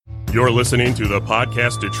You're listening to the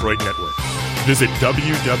Podcast Detroit Network. Visit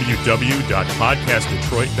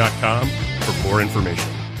www.podcastdetroit.com for more information.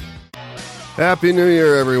 Happy New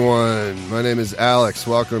Year, everyone. My name is Alex.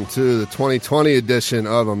 Welcome to the 2020 edition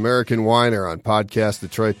of American Whiner on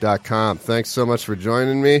podcastdetroit.com. Thanks so much for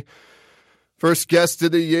joining me. First guest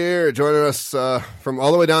of the year, joining us from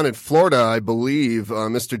all the way down in Florida, I believe,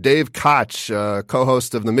 Mr. Dave Koch,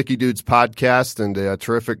 co-host of the Mickey Dudes podcast and a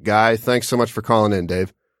terrific guy. Thanks so much for calling in,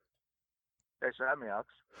 Dave. Thanks for having me, Alex.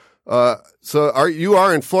 So you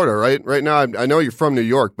are in Florida, right? Right now, I know you're from New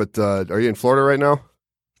York, but are you in Florida right now?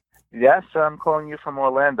 Yes, I'm calling you from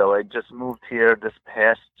Orlando. I just moved here this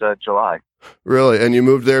past July. Really? And you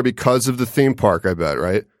moved there because of the theme park, I bet,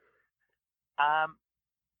 right?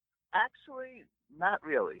 Actually, not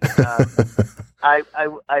really. I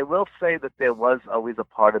will say that there was always a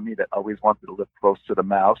part of me that always wanted to live close to the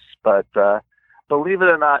mouse, but believe it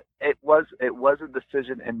or not, it was a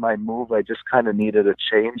decision in my move. I just kind of needed a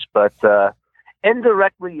change, but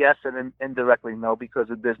indirectly yes and indirectly no because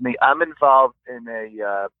of Disney. I'm involved in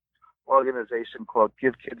a organization called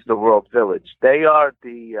Give Kids the World Village. They're a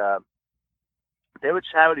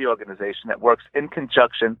charity organization that works in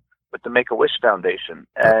conjunction with the Make-A-Wish Foundation.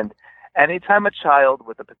 And anytime a child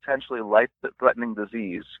with a potentially life-threatening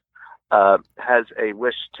disease has a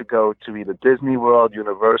wish to go to either Disney World,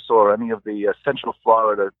 Universal, or any of the Central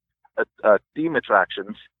Florida theme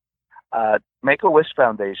attractions, Make-A-Wish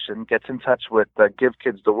Foundation gets in touch with Give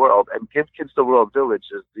Kids the World, and Give Kids the World Village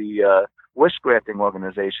is the wish-granting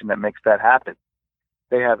organization that makes that happen.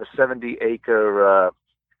 They have a 70-acre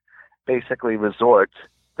basically resort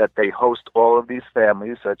that they host all of these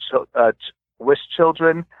families, wish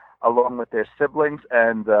children, along with their siblings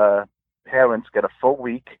and parents, get a full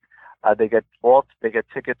week. They get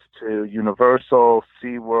tickets to Universal,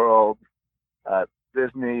 SeaWorld,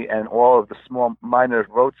 Disney, and all of the small minor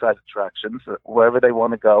roadside attractions. Wherever they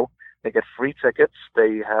want to go, they get free tickets.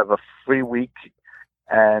 They have a free week,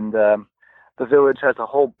 and the village has a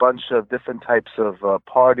whole bunch of different types of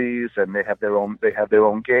parties, and they have their own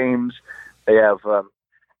games.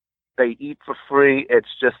 They eat for free.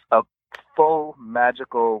 It's just a full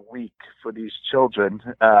magical week for these children,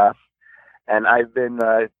 and I've been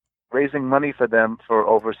raising money for them for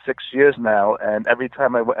over 6 years now. And every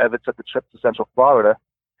time I ever took a trip to Central Florida,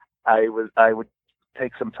 I would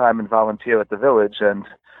take some time and volunteer at the village. And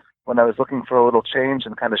when I was looking for a little change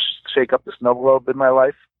and kind of shake up the snow globe in my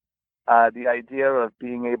life, the idea of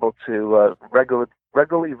being able to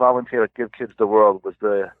regularly volunteer at Give Kids the World was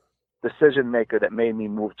the decision maker that made me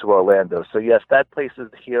move to Orlando. So yes, that place is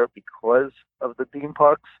here because of the theme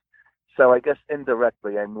parks. So I guess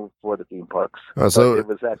indirectly I moved for the theme parks. So it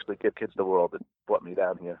was actually Give Kids the World that brought me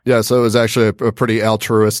down here. Yeah, so it was actually a pretty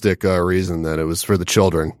altruistic reason that it was for the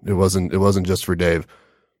children. It wasn't just for Dave.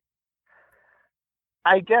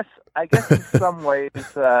 I guess in some ways,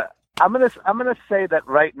 I'm gonna say that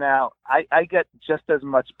right now I get just as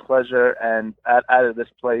much pleasure and out of this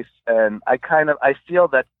place, and I feel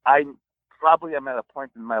that I probably am at a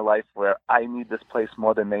point in my life where I need this place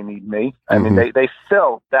more than they need me. I mean, they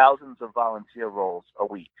fill thousands of volunteer roles a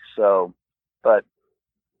week. So, but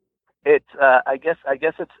it's I guess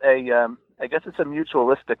it's a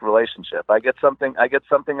mutualistic relationship. I get something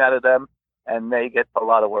out of them, and they get a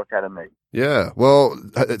lot of work out of me. Yeah. Well,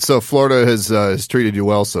 so Florida has treated you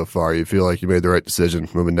well so far. You feel like you made the right decision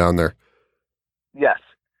moving down there. Yes.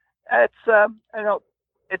 It's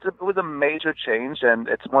it was a major change, and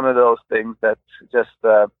it's one of those things that just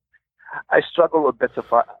I struggle a bit to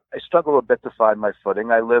find my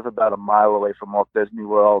footing. I live about a mile away from Walt Disney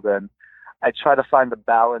World, and I try to find the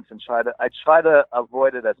balance and try to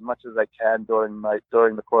avoid it as much as I can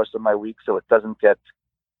during the course of my week, so it doesn't get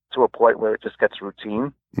to a point where it just gets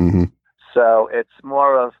routine. Mm-hmm. So it's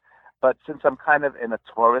more of, but since I'm kind of in a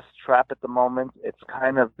tourist trap at the moment, it's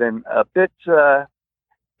kind of been a bit.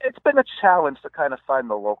 It's been a challenge to kind of find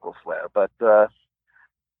the local flair, but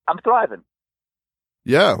I'm thriving.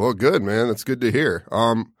 Yeah, well, good, man. That's good to hear.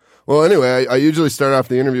 Well, anyway, I usually start off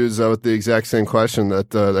the interviews with the exact same question.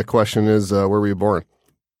 That question is, where were you born?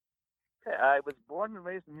 I was born and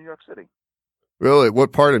raised in New York City. Really?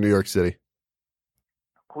 What part of New York City?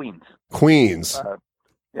 Queens.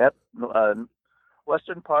 Yep.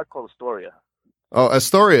 Western part called Astoria. Oh,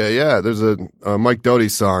 Astoria, yeah. There's a Mike Doty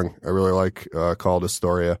song I really like called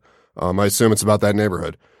Astoria. I assume it's about that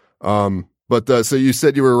neighborhood. But so you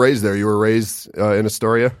said you were raised there. You were raised in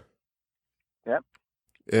Astoria? Yep.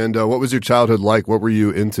 And what was your childhood like? What were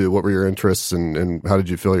you into? What were your interests, and how did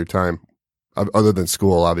you fill your time? Other than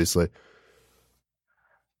school, obviously.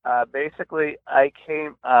 Basically, I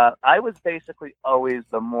was basically always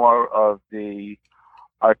the more of the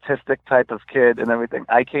artistic type of kid and everything.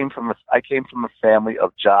 I came from a family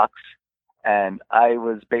of jocks, and I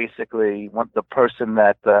was basically the person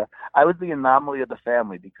that I was the anomaly of the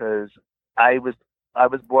family because I was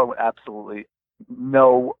born with absolutely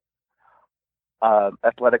no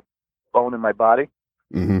athletic bone in my body.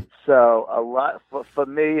 Mm-hmm. So a lot for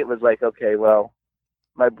me, it was like, okay, well,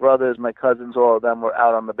 my brothers, my cousins, all of them were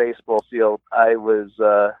out on the baseball field. I was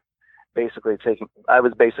basically taking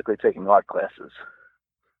art classes.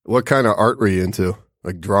 What kind of art were you into?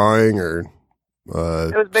 Like drawing or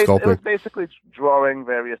It sculpting? was basically drawing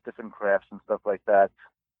various different crafts and stuff like that.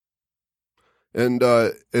 And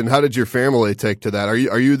how did your family take to that? Are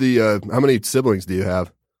you the how many siblings do you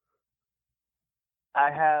have?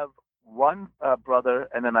 I have one brother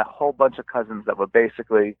and then a whole bunch of cousins that were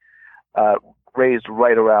basically raised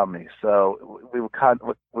right around me. So we were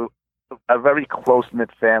a very close-knit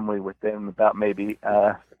family within about maybe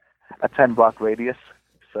a 10-block radius.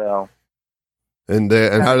 So, And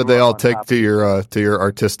how did they all take to your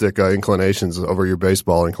artistic inclinations over your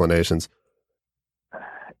baseball inclinations?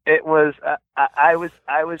 It was I was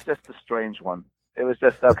just a strange one. It was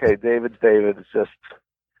just okay. David's David. It's just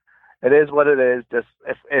it is what it is. Just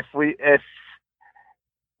if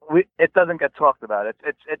it doesn't get talked about. It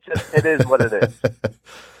is what it is.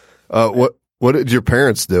 What did your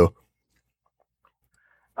parents do?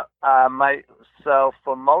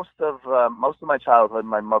 For most of my childhood,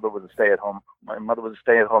 my mother was a stay-at-home. My mother was a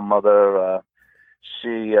stay-at-home mother.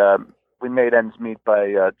 We made ends meet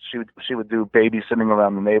by she would do babysitting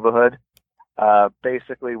around the neighborhood.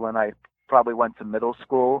 Basically, when I probably went to middle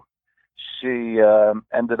school, she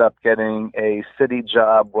ended up getting a city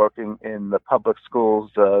job working in the public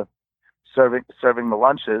schools, serving the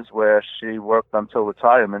lunches, where she worked until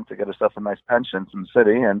retirement to get herself a nice pension from the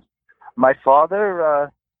city. And my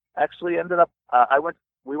father actually ended up.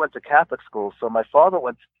 We went to Catholic school, so my father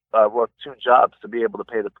worked two jobs to be able to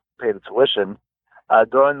pay the tuition.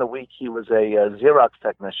 During the week, he was a Xerox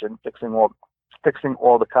technician, fixing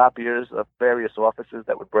all the copiers of various offices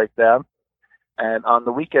that would break down. And on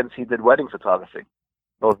the weekends, he did wedding photography,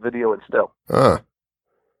 both video and still.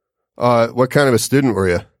 What kind of a student were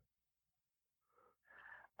you?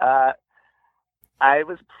 I'm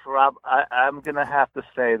going to have to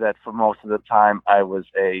say that for most of the time, I was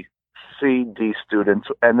a C/D student.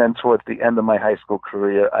 And then towards the end of my high school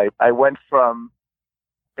career, I went from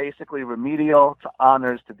basically remedial to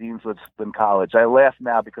honors to dean's list in college. I laugh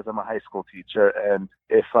now because I'm a high school teacher, and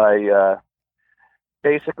if I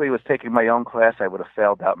basically was taking my own class, I would have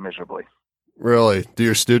failed out miserably. Really? Do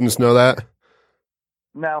your students know that?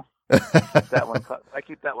 No. I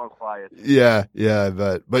keep that one quiet. Yeah,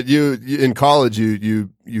 but you in college you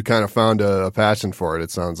kind of found a passion for it. It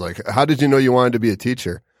sounds like. How did you know you wanted to be a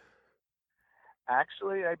teacher?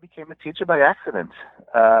 Actually, I became a teacher by accident.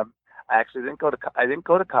 I actually didn't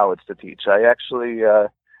go to college to teach. I actually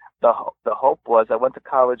the hope was I went to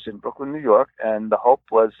college in Brooklyn, New York, and the hope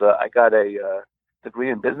was I got a degree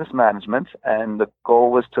in business management, and the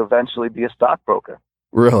goal was to eventually be a stockbroker.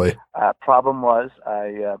 Really? Problem was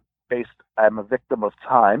I'm a victim of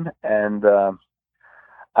time, and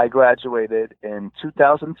I graduated in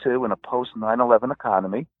 2002 in a post 9/11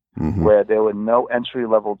 economy, mm-hmm. where there were no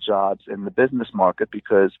entry-level jobs in the business market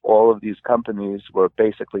because all of these companies were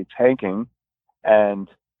basically tanking, and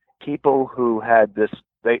people who had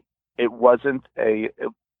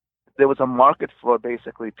there was a market for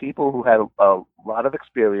basically people who had a lot of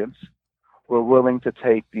experience, were willing to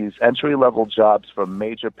take these entry-level jobs for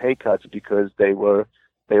major pay cuts because they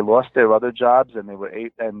lost their other jobs and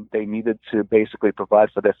they needed to basically provide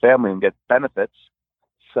for their family and get benefits.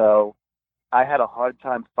 So I had a hard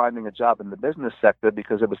time finding a job in the business sector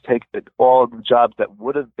because it was all of the jobs that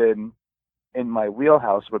would have been in my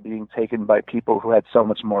wheelhouse were being taken by people who had so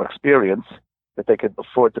much more experience that they could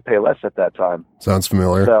afford to pay less at that time. Sounds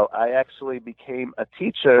familiar. So I actually became a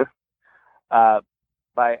teacher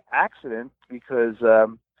by accident because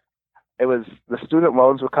it was the student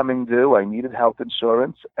loans were coming due. I needed health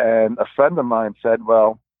insurance, and a friend of mine said,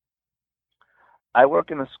 "Well, I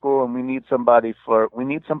work in a school, and we need somebody for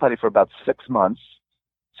about 6 months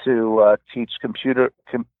to teach computer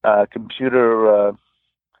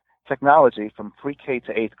technology from pre-K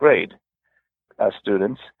to 8th grade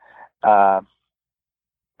students."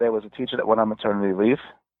 There was a teacher that went on maternity leave,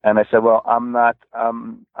 and I said, "Well, I'm not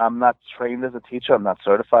trained as a teacher. I'm not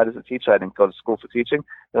certified as a teacher. I didn't go to school for teaching."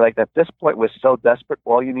 They're like, "At this point, we're so desperate.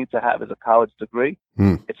 All you need to have is a college degree.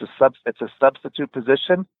 It's a substitute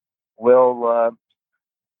position. We'll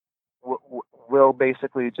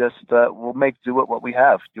basically just we'll make do with what we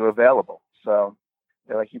have. You're available." So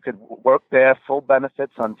Like, you could work there, full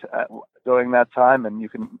benefits during that time, and you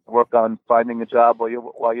can work on finding a job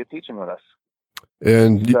while you're teaching with us.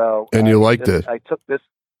 And you liked it. I took that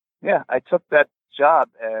job,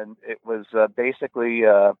 and it was basically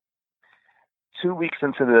 2 weeks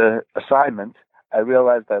into the assignment, I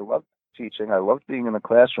realized I loved teaching. I loved being in the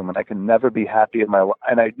classroom, and I could never be happy and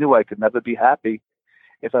I knew I could never be happy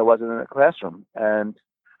if I wasn't in a classroom. And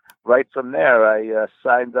right from there, I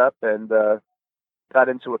signed up and got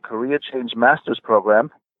into a career change master's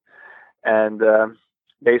program, and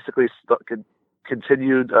basically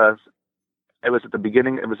continued. It was at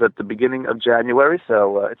the beginning of January,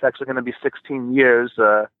 so it's actually going to be 16 years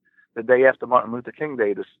the day after Martin Luther King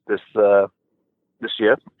Day this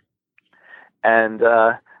year, and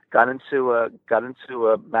got into a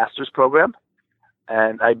master's program.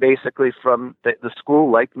 And I basically, from the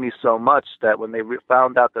school liked me so much that when they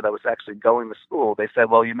found out that I was actually going to school, they said,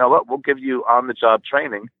 well, you know what, we'll give you on-the-job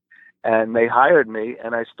training. And they hired me,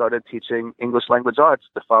 and I started teaching English language arts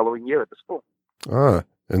the following year at the school.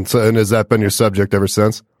 And has that been your subject ever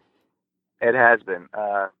since? It has been.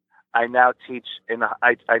 I now teach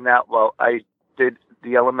I did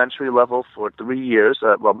the elementary level for 3 years,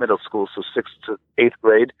 middle school, so 6th to 8th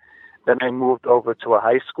grade. Then I moved over to a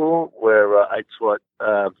high school where I taught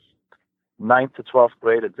 9th to 12th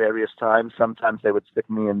grade at various times. Sometimes they would stick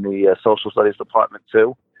me in the social studies department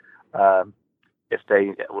too, if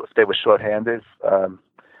they were shorthanded.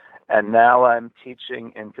 And now I'm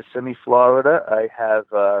teaching in Kissimmee, Florida. I have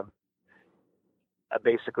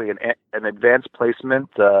basically an advanced placement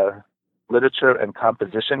literature and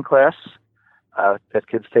composition class that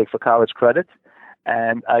kids take for college credit.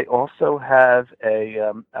 And I also have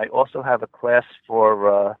a class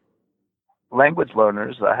for language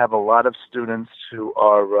learners. I have a lot of students who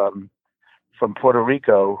are from Puerto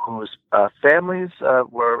Rico whose families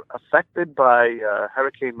were affected by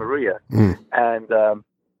Hurricane Maria, and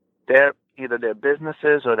either their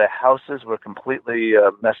businesses or their houses were completely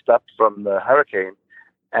messed up from the hurricane.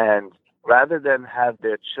 And rather than have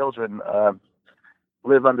their children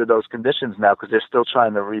live under those conditions now, because they're still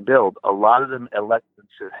trying to rebuild, a lot of them elected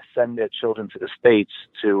to send their children to the States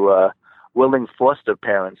to willing foster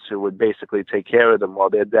parents who would basically take care of them while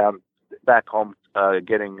they're down back home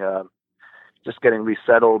getting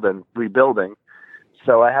resettled and rebuilding.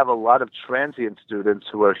 So I have a lot of transient students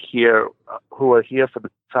who are here for the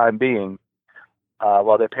time being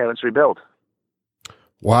while their parents rebuild.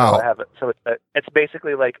 Wow. So I have it. So it's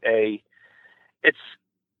basically like a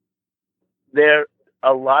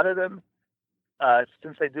lot of them,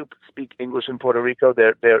 since they do speak English in Puerto Rico,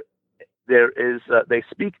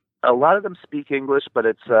 a lot of them speak English, but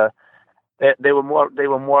it's they were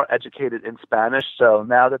more educated in Spanish. So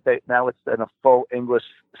now it's in a full English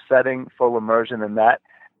setting, full immersion in that.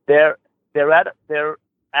 They're not at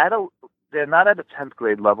a 10th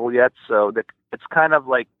grade level yet. So it's kind of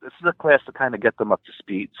like, this is a class to kind of get them up to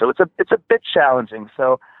speed. So it's a bit challenging.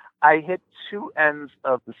 So I hit two ends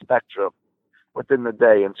of the spectrum within the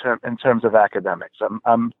day in terms of academics.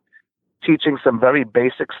 I'm teaching some very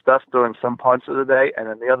basic stuff during some parts of the day, and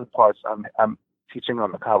in the other parts, I'm teaching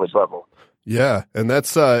on the college level. Yeah, and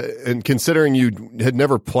that's and considering you had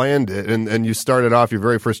never planned it, and you started off, your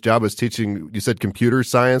very first job was teaching, you said computer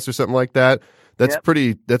science or something like that. That's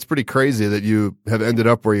pretty crazy that you have ended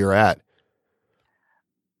up where you're at.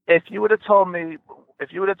 If you would have told me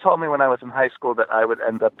when I was in high school that I would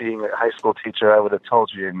end up being a high school teacher, I would have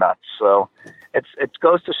told you you're nuts. So it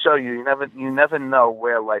goes to show you never know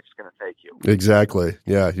where life's going to take you. Exactly.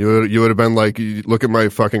 Yeah, you would have been like, look at my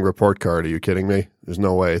fucking report card. Are you kidding me? There's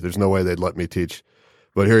no way they'd let me teach.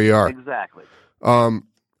 But here you are. Exactly.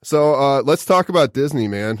 So let's talk about Disney,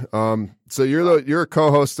 man. So you're a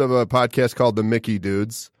co-host of a podcast called The Mickey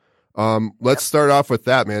Dudes. Let's start off with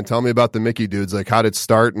that, man. Tell me about The Mickey Dudes. Like, how did it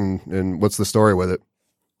start and what's the story with it?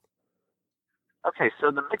 Okay, so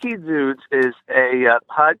The Mickey Dudes is a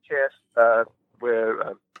podcast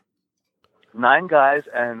where 9 guys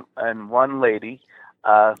and 1 lady,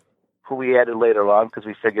 who we added later on because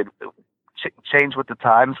we figured change with the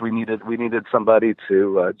times. We needed somebody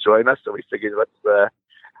to join us, so we figured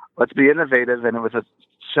let's be innovative. And it was a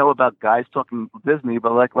show about guys talking Disney,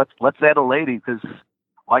 but like let's add a lady, because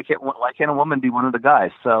why can't a woman be one of the guys?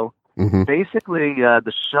 So basically,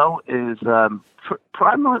 the show is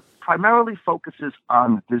primarily focuses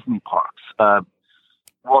on Disney parks,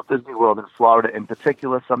 Walt Disney World in Florida in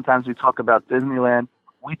particular. Sometimes we talk about Disneyland.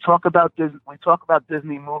 We talk about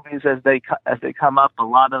Disney movies as they come up. A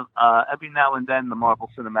lot of every now and then the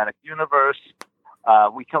Marvel Cinematic Universe.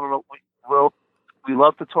 We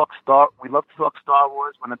love to talk Star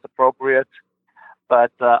Wars when it's appropriate.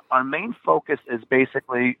 But our main focus is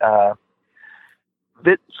basically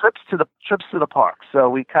trips to the park. So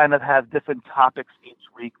we kind of have different topics each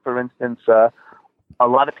week. For instance, a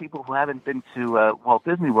lot of people who haven't been to Walt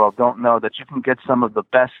Disney World don't know that you can get some of the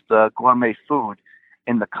best gourmet food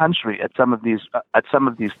in the country at some of these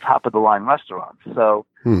top of the line restaurants. So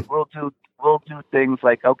we'll do things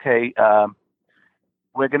like, okay,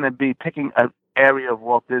 we're going to be picking an area of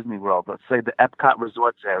Walt Disney World. Let's say the Epcot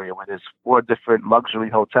Resorts area, where there's 4 different luxury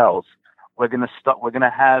hotels. We're going to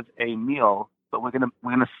have a meal, but we're going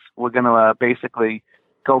to basically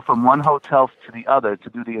go from one hotel to the other to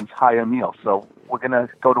do the entire meal. So we're going to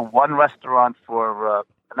go to one restaurant for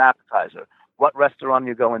an appetizer. What restaurant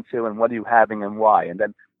you're going to, and what are you having, and why? And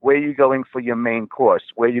then where are you going for your main course?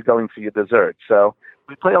 Where are you going for your dessert? So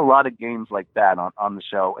we play a lot of games like that on the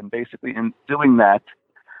show. And basically in doing that,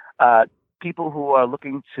 people who are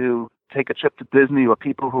looking to take a trip to Disney, or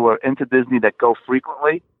people who are into Disney that go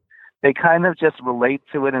frequently, they kind of just relate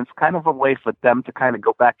to it. And it's kind of a way for them to kind of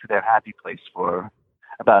go back to their happy place for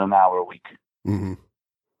about an hour a week. Mm-hmm.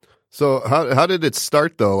 So how did it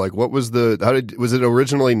start though? Like, what was was it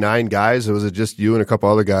originally 9 guys, or was it just you and a couple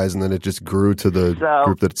other guys, and then it just grew to the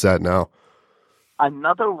group that it's at now?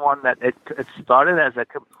 Another one that it started as a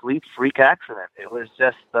complete freak accident. It was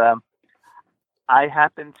just, I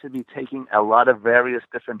happened to be taking a lot of various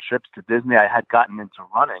different trips to Disney. I had gotten into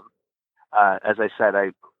running. As I said,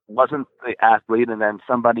 I wasn't the athlete, and then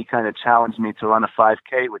somebody kind of challenged me to run a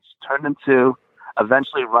 5K, which turned into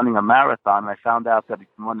eventually running a marathon. I found out that it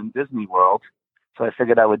can run in Disney World, so I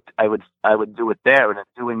figured I would do it there. And in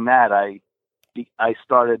doing that, I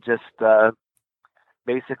started just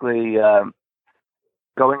basically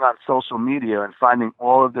going on social media and finding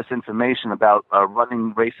all of this information about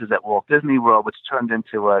running races at Walt Disney World, which turned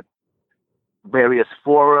into various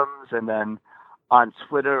forums. And then on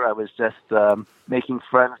Twitter, I was just making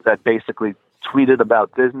friends that basically tweeted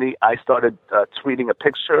about Disney. I started tweeting a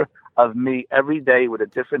picture of me every day with a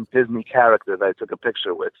different Disney character that I took a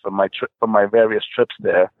picture with from my various trips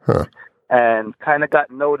there, and kind of got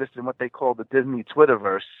noticed in what they call the Disney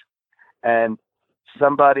Twitterverse. And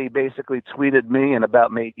somebody basically tweeted me and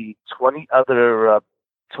about maybe 20 other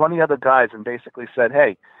guys, and basically said,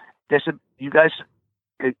 "Hey, you guys should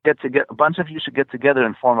a bunch of you should get together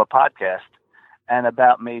and form a podcast." And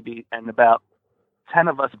about 10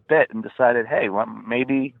 of us bit and decided, hey, well,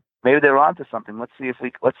 maybe they're onto something. Let's see if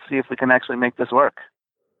we can actually make this work.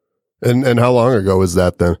 And how long ago was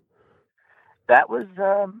that then? That was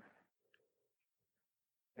that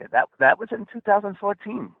was in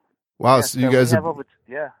 2014. Wow, yeah, so you guys have what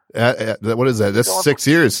is that? That's 6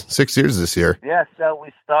 years. 6 years this year. Yeah, so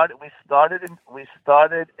we started in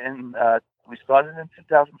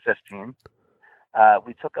 2015.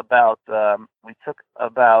 We took about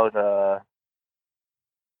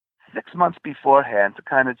 6 months beforehand to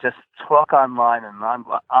kind of just talk online and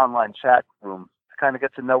online chat rooms to kind of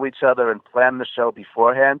get to know each other and plan the show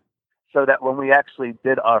beforehand, so that when we actually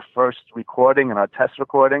did our first recording and our test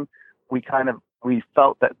recording, we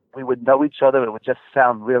felt that we would know each other. It would just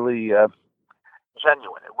sound really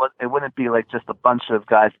genuine. It wouldn't be like just a bunch of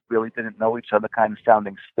guys who really didn't know each other kind of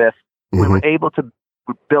sounding stiff. Mm-hmm. We were able to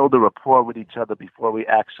build a rapport with each other before we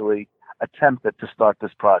actually attempted to start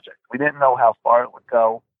this project. We didn't know how far it would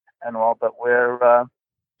go and all, but we're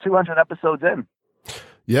 200 episodes in.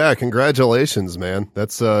 Yeah, congratulations, man.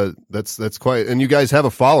 That's quite, and you guys have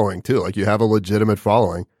a following too. Like, you have a legitimate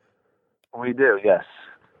following. We do, yes.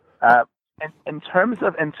 In terms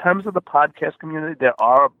of the podcast community, there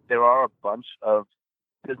are a bunch of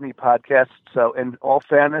Disney podcasts. So, in all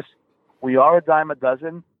fairness, we are a dime a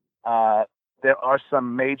dozen. There are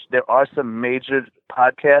some major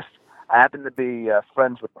podcasts. I happen to be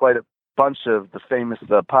friends with quite a bunch of the famous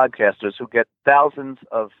podcasters who get thousands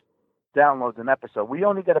of downloads an episode. We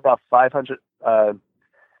only get about 500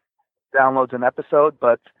 downloads an episode,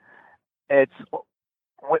 but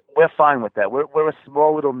we're fine with that. We're a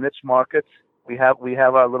small little niche market. We have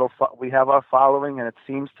our following, and it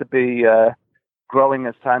seems to be growing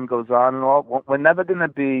as time goes on and all. We're never going to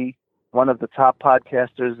be one of the top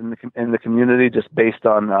podcasters in the community, just based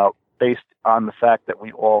on the fact that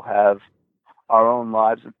we all have our own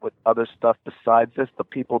lives with other stuff besides this. The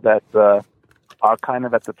people that are kind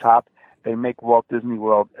of at the top, they make Walt Disney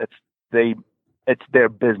World. It's their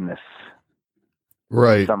business,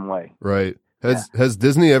 right? In some way, right. Has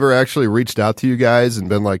Disney ever actually reached out to you guys and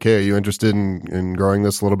been like, "Hey, are you interested in growing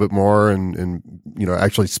this a little bit more and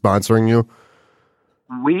actually sponsoring you?"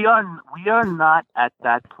 We are not at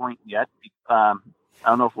that point yet. I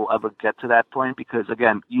don't know if we'll ever get to that point, because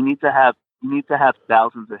again, you need to have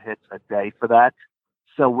thousands of hits a day for that.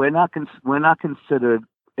 So we're not considered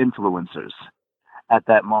influencers at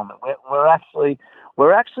that moment. We're actually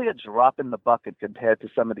a drop in the bucket compared to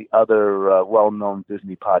some of the other well-known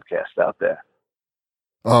Disney podcasts out there.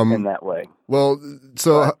 In that way. Well,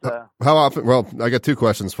 so how often? Well, I got two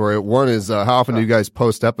questions for you. One is how often do you guys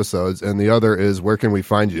post episodes, and the other is where can we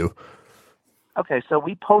find you? Okay, so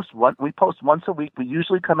we post once a week. We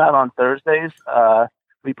usually come out on Thursdays.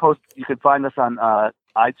 We post. You can find us on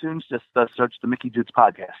iTunes. Just search the Mickey Jukes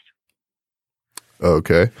Podcast.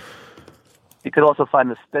 Okay. You could also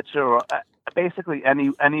find the Stitcher or basically any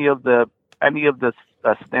of the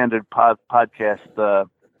standard podcast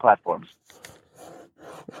platforms.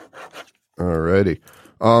 Alrighty.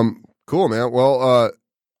 Cool, man. Well,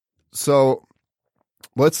 so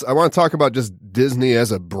I want to talk about just Disney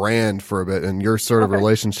as a brand for a bit and your sort of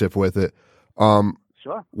relationship with it.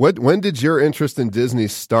 Sure. When did your interest in Disney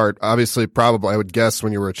start? Obviously, probably, I would guess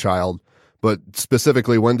when you were a child, but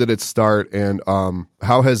specifically, when did it start? And,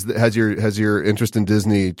 how has your interest in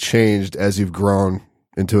Disney changed as you've grown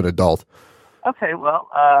into an adult? Okay. Well,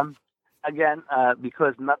 again,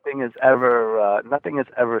 because nothing is ever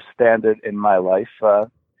standard in my life.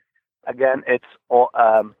 Again, it's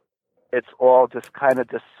all just kind of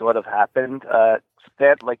just sort of happened.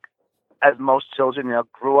 Like as most children,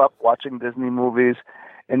 grew up watching Disney movies,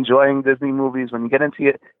 enjoying Disney movies. When you get into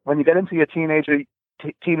your teenage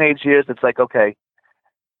years, it's like, okay,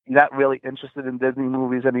 you're not really interested in Disney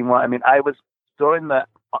movies anymore. I mean, I was during the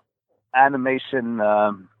animation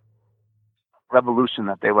revolution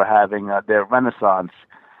that they were having, their renaissance.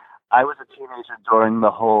 I was a teenager during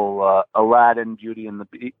the whole Aladdin, Beauty and the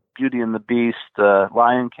Beast,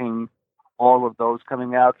 Lion King, all of those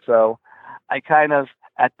coming out. So I kind of,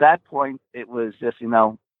 at that point, it was just,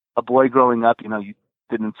 a boy growing up, you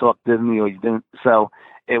didn't talk Disney or you didn't. So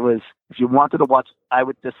it was, if you wanted to watch, I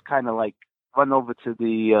would just kind of like run over to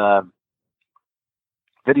the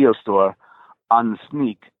video store on the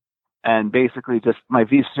sneak and basically just my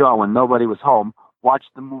VCR when nobody was home, watch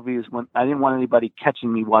the movies when I didn't want anybody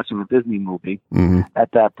catching me watching a Disney movie at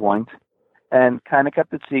that point, and kind of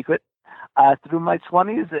kept it secret. Through my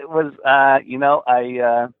 20s, it was, my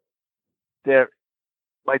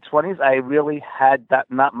 20s, I really had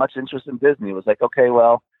not much interest in Disney. It was like, okay,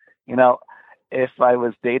 well, if I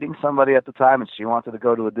was dating somebody at the time and she wanted to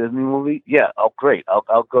go to a Disney movie, yeah, oh great,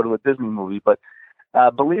 I'll go to a Disney movie. But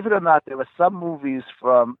believe it or not, there were some movies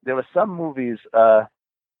from the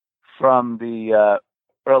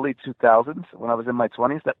early 2000s when I was in my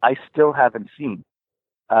 20s that I still haven't seen.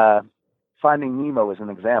 Finding Nemo is an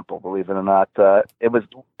example, believe it or not.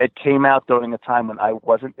 It came out during a time when I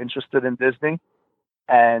wasn't interested in Disney,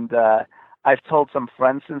 and I've told some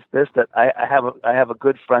friends since this that I have a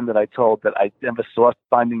good friend that I told that I never saw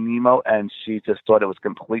Finding Nemo, and she just thought it was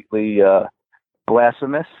completely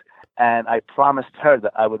blasphemous. And I promised her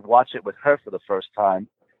that I would watch it with her for the first time,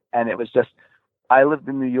 and it was just. I lived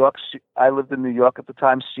in New York. I lived in New York at the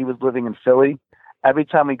time. She was living in Philly. Every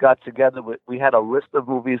time we got together, we had a list of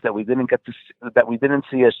movies that we didn't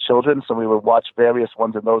see as children, so we would watch various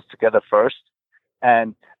ones of those together first.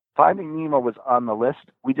 And Finding Nemo was on the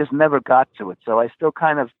list. We just never got to it. So I still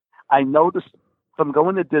I know this from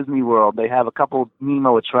going to Disney World. They have a couple of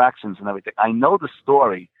Nemo attractions and everything. I know the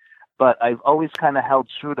story, but I've always kind of held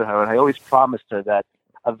true to her, and I always promised her that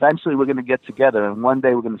eventually we're going to get together, and one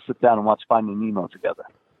day we're going to sit down and watch Finding Nemo together.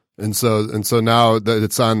 And so now that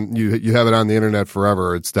it's on, you have it on the internet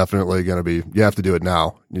forever. It's definitely going to be. You have to do it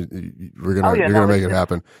now. You're gonna make it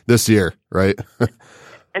happen this year, right?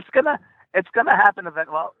 It's gonna happen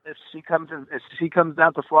eventually. Well, if she comes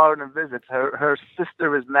down to Florida and visits, her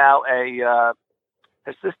sister is now a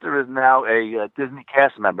Disney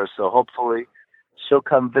cast member. So hopefully she'll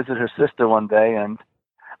come visit her sister one day, and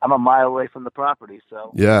I'm a mile away from the property,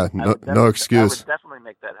 so yeah, no excuse. I would definitely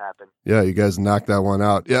make that happen. Yeah, you guys knocked that one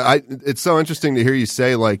out. Yeah, it's so interesting to hear you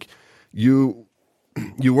say like you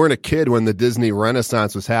weren't a kid when the Disney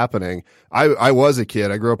Renaissance was happening. I was a kid.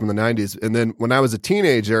 I grew up in the 90s, and then when I was a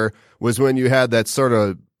teenager was when you had that sort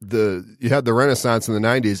of you had the Renaissance in the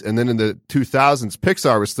 90s, and then in the 2000s,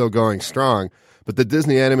 Pixar was still going strong. But the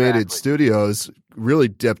Disney animated studios really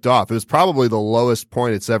dipped off. It was probably the lowest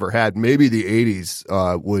point it's ever had. Maybe the 80s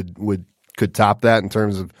could top that in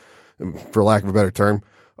terms of, for lack of a better term,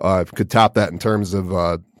 could top that in terms of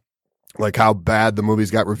like how bad the movies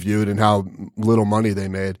got reviewed and how little money they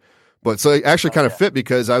made. But so it actually kind of fit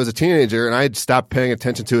because I was a teenager and I had stopped paying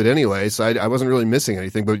attention to it anyway, so I wasn't really missing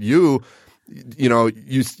anything. But you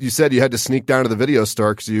said you had to sneak down to the video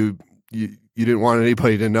store because you didn't want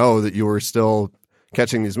anybody to know that you were still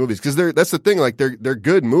catching these movies, because that's the thing, like they're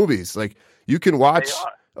good movies. Like you can watch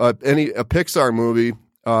a Pixar movie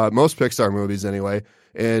most Pixar movies anyway,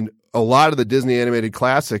 and a lot of the Disney animated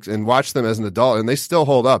classics, and watch them as an adult, and they still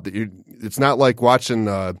hold up. It's not like watching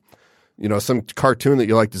some cartoon that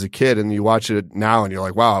you liked as a kid, and you watch it now, and you're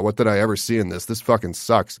like, wow, what did I ever see in this? This fucking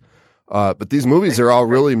sucks. But these movies are all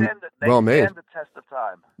really well made. They stand the test of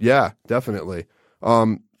time. Yeah, definitely.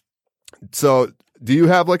 So do you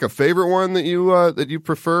have like a favorite one that you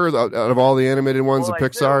prefer out of all the animated ones, the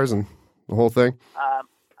Pixar's and the whole thing?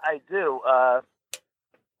 I do.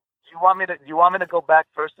 Do you want me to go back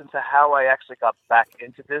first into how I actually got back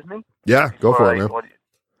into Disney? Yeah, go for it, man.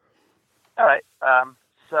 All right.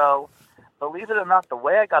 So, believe it or not, the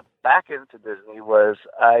way I got back into Disney was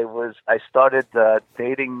I started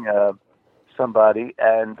dating somebody,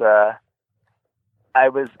 and I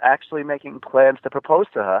was actually making plans to propose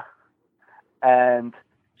to her, and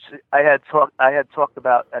I had talked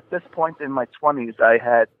about, at this point in my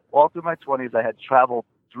 20s, all through my 20s, I had traveled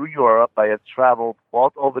through Europe. I had traveled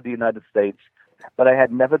all over the United States, but I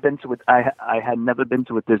had never been to a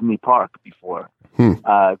Disney park before.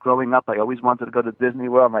 Growing up, I always wanted to go to Disney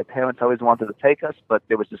World. My parents always wanted to take us, but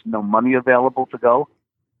there was just no money available to go.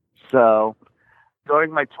 So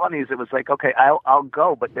during my 20s, it was like, okay, I'll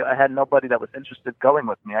go, but I had nobody that was interested going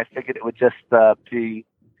with me. I figured it would just it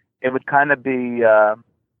would kind of be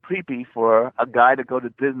creepy for a guy to go to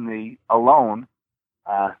Disney alone.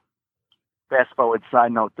 Fast forward,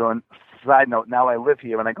 side note, now I live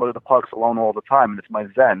here and I go to the parks alone all the time, and it's my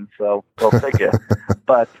zen, so go figure.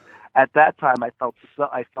 But at that time, I felt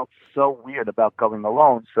so weird about going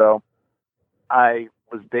alone. So I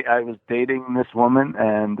was dating this woman,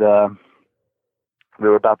 and I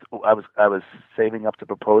was saving up to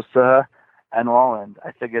propose to her and all, and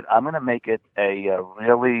I figured I'm going to make it a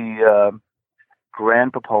really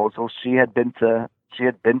grand proposal. She had been to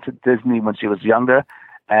Disney when she was younger,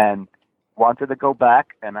 and wanted to go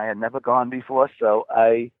back, and I had never gone before, so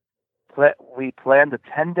we planned a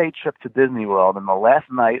 10-day trip to Disney World, and the last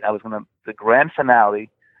night the grand finale,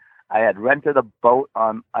 I had rented a boat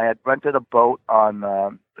on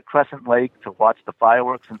the Crescent Lake to watch the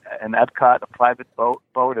fireworks in Epcot, a private boat,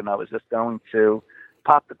 and I was just going to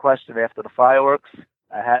pop the question after the fireworks.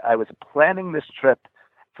 I was planning this trip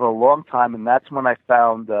for a long time, and that's when I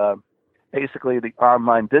found basically the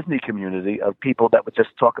online Disney community of people that would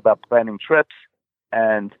just talk about planning trips,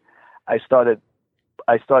 and I started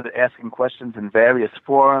asking questions in various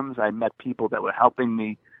forums. I met people that were helping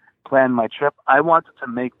me plan my trip. I wanted to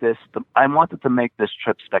make this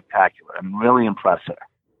trip spectacular and really impress her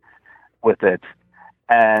with it.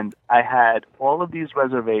 And I had all of these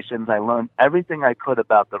reservations. I learned everything I could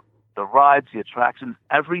about the rides, the attractions,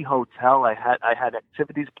 every hotel. I had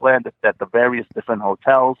activities planned at the various different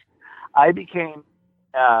hotels. I became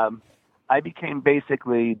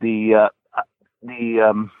basically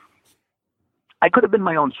I could have been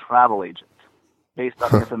my own travel agent based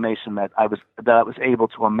on the information that I was able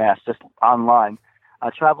to amass just online.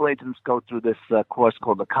 Travel agents go through this course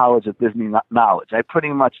called the College of Disney Knowledge. I pretty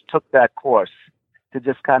much took that course to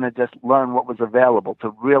just learn what was available to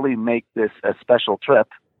really make this a special trip.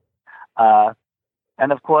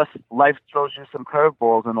 And of course, life throws you some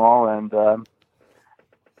curveballs and all, and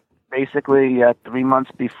basically 3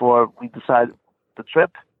 months before we decided the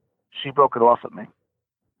trip, she broke it off at me.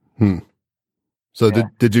 So yeah.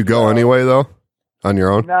 Did you go anyway though, on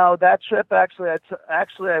your own? No, that trip actually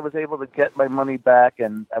I was able to get my money back,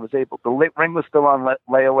 and I was able. The ring was still on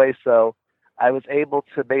layaway, so I was able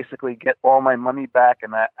to basically get all my money back.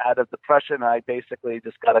 And out of depression, I basically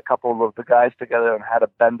just got a couple of the guys together and had a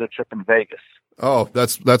bender trip in Vegas. Oh,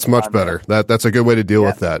 that's much better. That's a good way to deal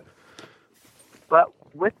with that. But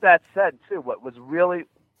with that said, too, what was really,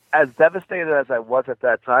 as devastated as I was at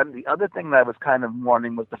that time, the other thing that I was kind of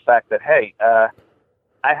mourning was the fact that, hey,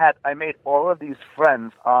 I made all of these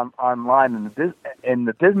friends online in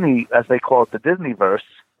the Disney, as they call it, the Disneyverse,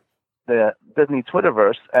 the Disney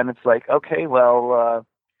Twitterverse, and it's like, okay, well,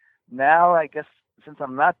 now I guess since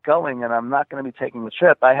I'm not going and I'm not going to be taking the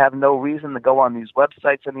trip, I have no reason to go on these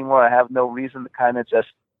websites anymore. I have no reason to kind of just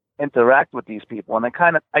interact with these people, and I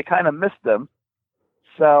kind of missed them.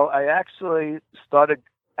 So I actually started.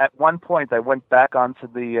 At one point, I went back onto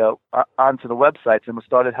the websites and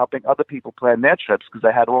started helping other people plan their trips, because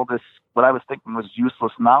I had all this, what I was thinking was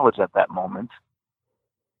useless knowledge at that moment.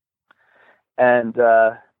 And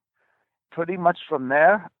pretty much from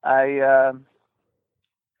there, I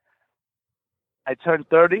turned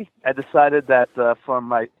 30. I decided that for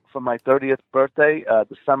my 30th birthday,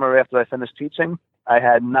 the summer after I finished teaching, I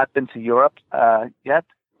had not been to Europe yet.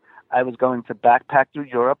 I was going to backpack through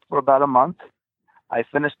Europe for about a month. I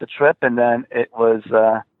finished the trip, and then it was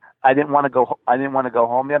I didn't want to go. I didn't want to go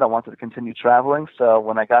home yet. I wanted to continue traveling. So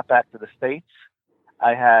when I got back to the States,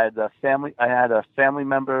 I had a family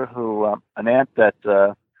member who, an aunt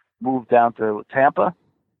that moved down to Tampa,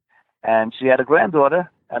 and she had a granddaughter.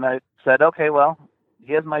 And I said, okay, well,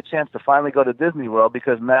 here's my chance to finally go to Disney World,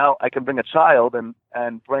 because now I can bring a child and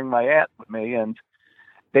bring my aunt with me, and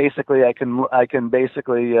basically I can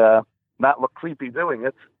basically not look creepy doing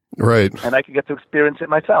it, Right. and I can get to experience it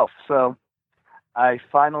myself. So I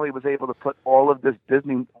finally was able to put all of this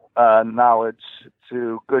Disney knowledge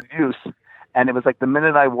to good use. And it was like the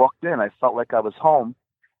minute I walked in, I felt like I was home,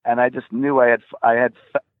 and I just knew I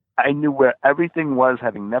knew where everything was,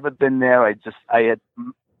 having never been there. I had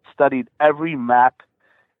studied every map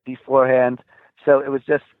beforehand, so it was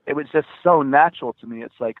just so natural to me.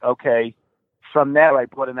 It's like, okay, from there I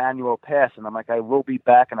bought an annual pass, and I'm like, I will be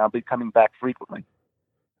back, and I'll be coming back frequently.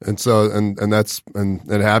 And so, and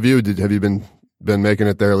have you been making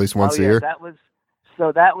it there at least once a year? That was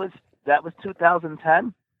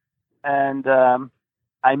 2010. And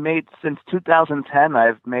since 2010,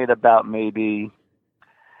 I've made about maybe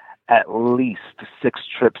at least 6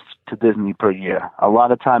 trips to Disney per year. A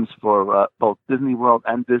lot of times for both Disney World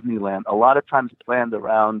and Disneyland. A lot of times planned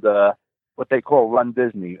around what they call Run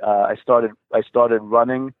Disney. I started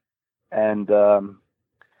running, and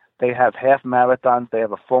they have half marathons. They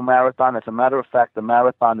have a full marathon. As a matter of fact, the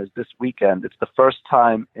marathon is this weekend. It's the first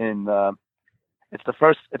time in It's the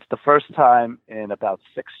first time in about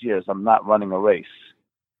 6 years I'm not running a race.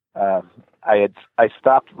 I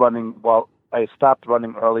stopped running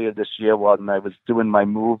earlier this year when I was doing my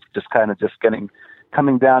move,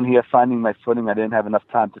 coming down here, finding my footing. I didn't have enough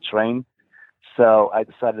time to train, so I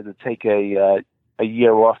decided to take a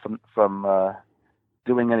year off from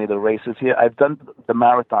doing any of the races here. I've done the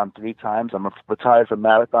marathon 3 times. I'm retired from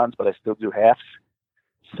marathons, but I still do halves.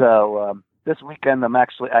 So this weekend,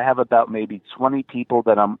 I have about maybe 20 people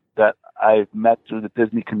that I've met through the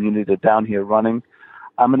Disney community that are down here running.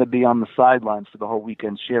 I'm going to be on the sidelines for the whole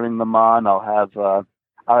weekend, cheering them on. I'll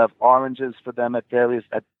have oranges for them at various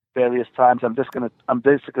times. I'm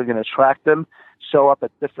basically going to track them, show up at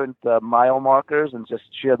different mile markers, and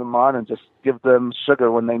just cheer them on and just give them sugar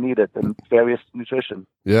when they need it and various nutrition.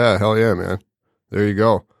 Yeah, hell yeah, man. There you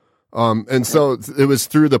go. And so it was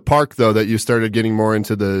through the park though that you started getting more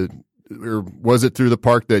into or was it through the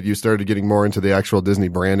park that you started getting more into the actual Disney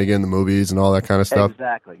brand again, the movies and all that kind of stuff?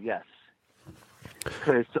 Exactly, yes.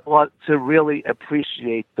 Because to really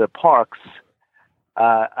appreciate the parks,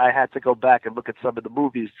 I had to go back and look at some of the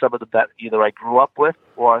movies, some of them that either I grew up with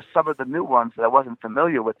or some of the new ones that I wasn't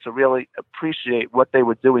familiar with, to really appreciate what they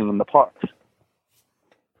were doing in the parks.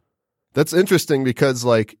 That's interesting because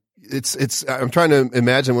like it's I'm trying to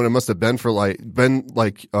imagine what it must have been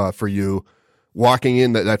for you walking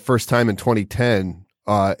in that first time in 2010,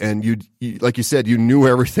 and you like you said, you knew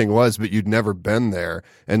where everything was, but you'd never been there.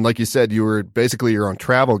 And like you said, you were basically your own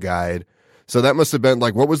travel guide. So that must have been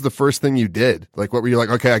like, what was the first thing you did? Like, what were you like,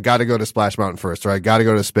 okay, I got to go to Splash Mountain first, or I got to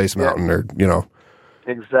go to Space Mountain, or, you know.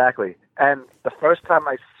 Exactly. And the first time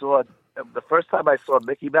I saw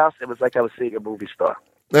Mickey Mouse, it was like I was seeing a movie star.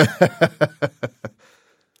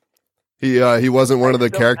 He wasn't one of the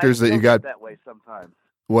characters that you got that way sometimes.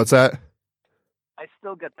 What's that? I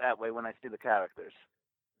still get that way when I see the characters.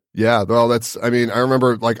 Yeah, well, I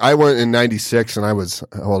remember, like, I went in 96, and how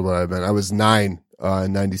old would I have been? I was 9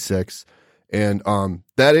 in 96. And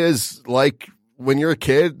that is, like, when you're a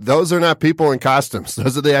kid, those are not people in costumes.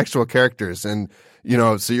 Those are the actual characters. And, you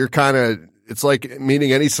know, so you're kind of, it's like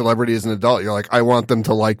meeting any celebrity as an adult. You're like, I want them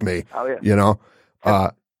to like me. Oh, yeah. You know?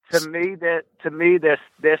 To me, they're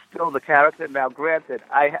still the character. Now, granted,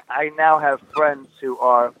 I now have friends who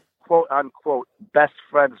are quote unquote best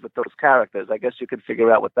friends with those characters. I guess you can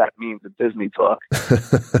figure out what that means in Disney talk.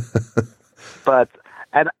 But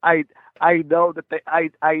I know that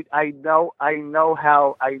I know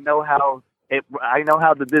how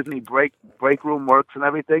the Disney break room works and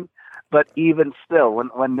everything. But even still,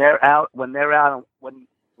 when they're out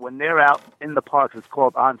in the parks, it's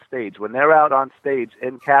called on stage. When they're out on stage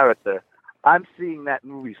in character, I'm seeing that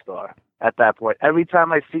movie star at that point. Every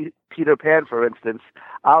time I see Peter Pan, for instance,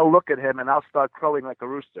 I'll look at him and I'll start crowing like a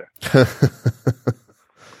rooster.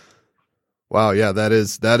 Wow, yeah, that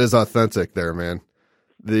is authentic there, man.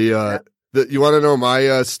 You want to know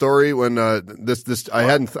my story when this I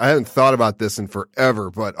hadn't thought about this in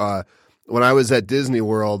forever, but when I was at Disney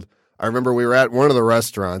World, I remember we were at one of the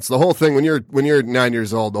restaurants. The whole thing, when you're 9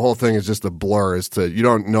 years old, the whole thing is just a blur. You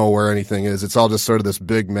don't know where anything is. It's all just sort of this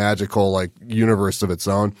big magical like universe of its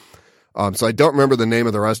own. So I don't remember the name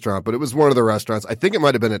of the restaurant, but it was one of the restaurants. I think it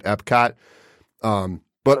might have been at Epcot.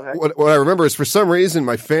 But what I remember is for some reason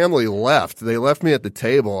my family left. They left me at the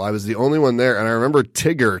table. I was the only one there. And I remember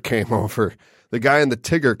Tigger came over, the guy in the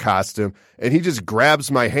Tigger costume, and he just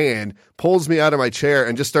grabs my hand, pulls me out of my chair,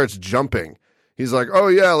 and just starts jumping. He's like, "Oh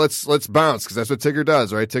yeah, let's bounce," because that's what Tigger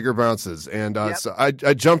does, right? Tigger bounces, and so I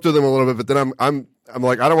jumped with him a little bit, but then I'm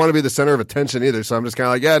like, I don't want to be the center of attention either, so I'm just kind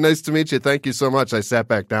of like, "Yeah, nice to meet you, thank you so much." I sat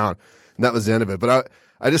back down, and that was the end of it. But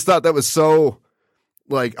I just thought that was so.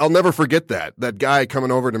 Like, I'll never forget that guy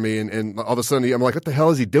coming over to me, and all of a sudden I'm like, what the hell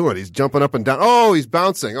is he doing? He's jumping up and down. Oh, he's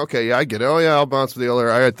bouncing. Okay, yeah, I get it. Oh, yeah, I'll bounce with you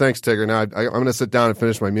later. All right, thanks, Tigger. Now I'm going to sit down and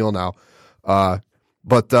finish my meal now. I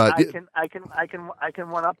can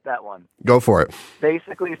one up that one. Go for it.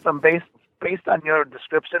 Basically, based on your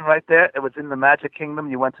description right there, it was in the Magic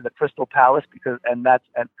Kingdom. You went to the Crystal Palace because that's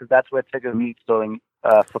where Tigger meets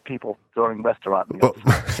for people during restaurant meals.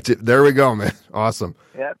 Well, there we go, man. Awesome.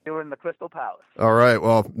 Yeah, you were in the Crystal Palace. All right.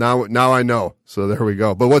 Well, now I know. So there we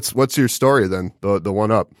go. But what's your story then? The one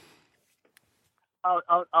up. Oh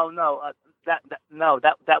no.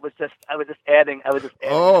 That was just I was just adding.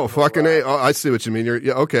 Oh, fucking A. Oh, I see what you mean.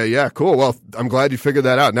 Okay. Yeah. Cool. Well, I'm glad you figured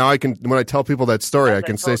that out. Now when I tell people that story, I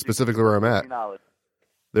can say specifically where I'm at.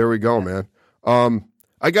 There we go, man.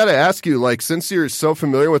 I got to ask you, like, since you're so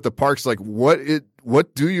familiar with the parks, like, what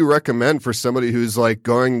do you recommend for somebody who's like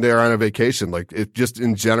going there on a vacation? Like, just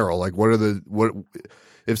in general, like,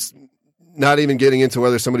 if not even getting into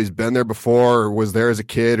whether somebody's been there before or was there as a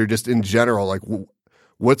kid or just in general, like,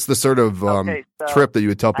 what's the sort of trip that you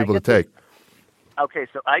would tell people to take? Okay,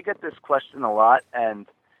 so I get this question a lot, and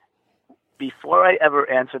before I ever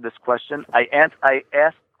answer this question, I ask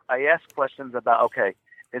questions about, okay,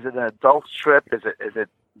 is it an adult trip? Is it?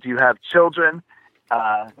 Do you have children?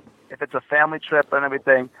 If it's a family trip and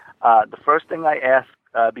everything, the first thing I ask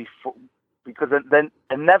before, because then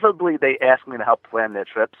inevitably they ask me to help plan their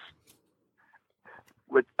trips.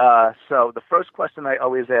 So the first question I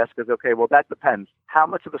always ask is, okay, well, that depends. How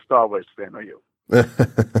much of a Star Wars fan are you?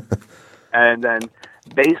 And then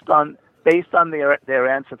based on their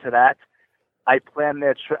answer to that, I plan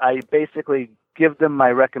their trip. I basically give them my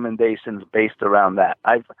recommendations based around that.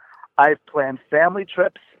 I've planned family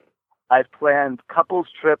trips. I've planned couples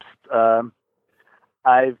trips.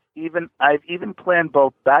 I've even planned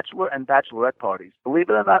both bachelor and bachelorette parties. Believe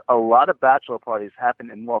it or not, a lot of bachelor parties happen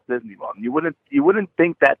in Walt Disney World. You wouldn't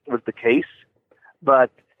think that was the case, but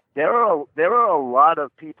there are a lot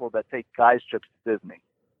of people that take guys trips to Disney.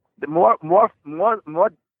 The more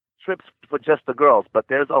trips for just the girls, but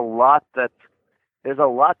there's a lot that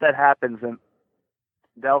happens, and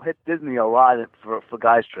they'll hit Disney a lot for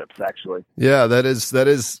guys trips. Actually, yeah, that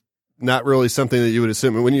is not really something that you would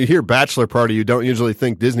assume. When you hear bachelor party, you don't usually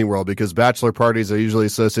think Disney World because bachelor parties are usually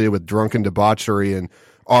associated with drunken debauchery and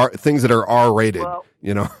things that are R-rated. Well,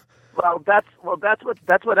 you know. Well, that's what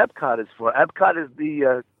Epcot is for. Epcot is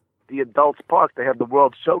the adults park. They have the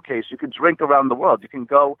World Showcase. You can drink around the world. You can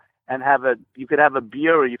go and you could have a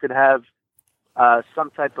beer, or you could have some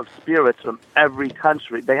type of spirits from every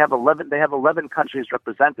country. They have 11 countries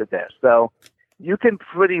represented there, so you can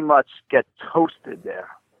pretty much get toasted there.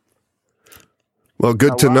 Well,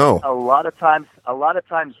 good to know. A lot of times,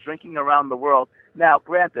 drinking around the world. Now,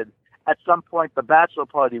 granted, at some point, the bachelor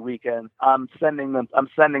party weekend, I'm sending them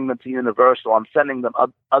to Universal. I'm sending them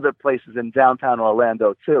other places in downtown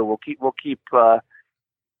Orlando too. We'll keep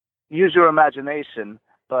use your imagination,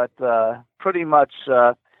 but pretty much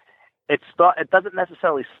it doesn't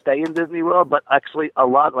necessarily stay in Disney World, but actually a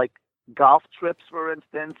lot, like golf trips, for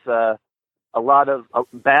instance. A lot of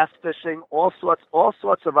bass fishing, all sorts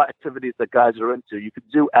of activities that guys are into, you could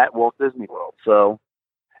do at Walt Disney World. So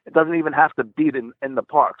it doesn't even have to be in the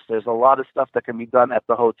parks. There's a lot of stuff that can be done at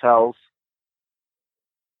the hotels.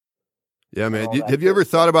 Yeah, man. Have you ever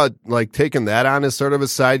thought about like taking that on as sort of a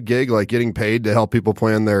side gig, like getting paid to help people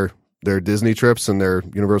plan their Disney trips and their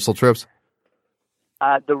Universal trips?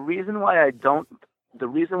 The reason why I don't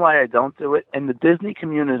do it, in the Disney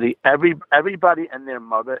community, everybody and their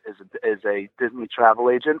mother is a Disney travel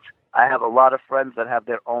agent. I have a lot of friends that have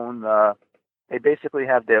their own. They basically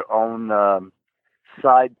have their own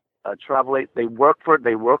side travel. They work for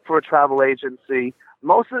a travel agency.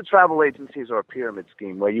 Most of the travel agencies are a pyramid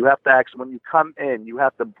scheme where you have to actually, when you come in, you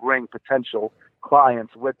have to bring potential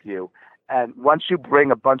clients with you. And once you bring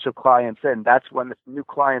a bunch of clients in, that's when if new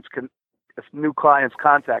clients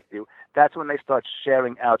contact you, that's when they start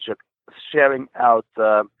sharing out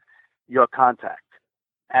your contact.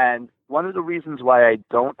 And one of the reasons why I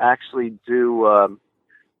actually don't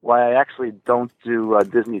do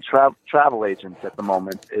Disney travel agents at the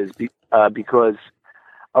moment is because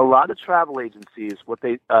a lot of travel agencies, what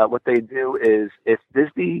they do is, if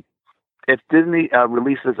Disney Disney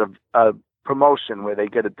releases a promotion where they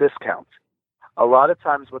get a discount, a lot of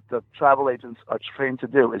times what the travel agents are trained to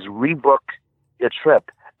do is rebook your trip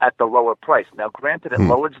at the lower price. Now, granted, it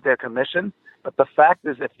lowers their commission, but the fact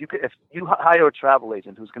is, if you hire a travel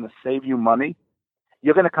agent who's going to save you money,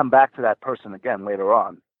 you're going to come back to that person again later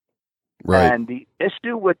on. Right. And the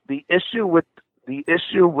issue with doing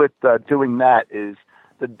that is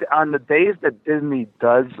on the days that Disney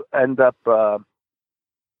does end up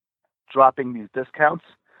dropping these discounts,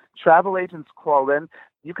 travel agents call in.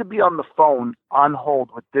 You could be on the phone on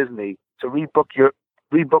hold with Disney to rebook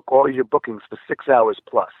all your bookings for 6 hours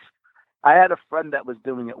plus. I had a friend that was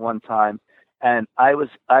doing it one time, and I was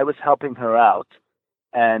helping her out,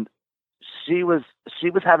 and she was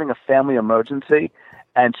having a family emergency,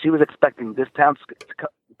 and she was expecting discounts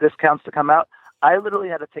to come out. I literally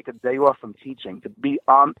had to take a day off from teaching to be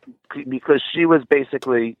on, because she was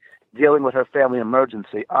basically dealing with her family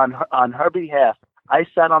emergency on her behalf. I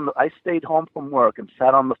stayed home from work and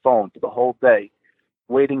sat on the phone for the whole day,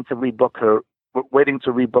 waiting to rebook her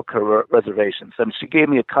reservations. And she gave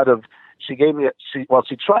me a cut of. She tried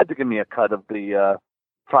to give me a cut of the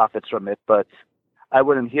profits from it, but I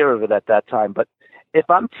wouldn't hear of it at that time. But if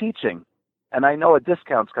I'm teaching and I know a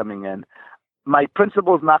discount's coming in, my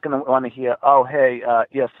principal is not going to want to hear, oh, hey,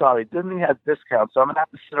 sorry, Disney has discounts, so I'm going to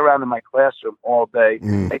have to sit around in my classroom all day,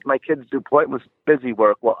 make my kids do pointless busy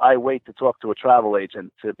work while I wait to talk to a travel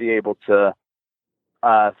agent to be able to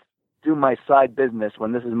do my side business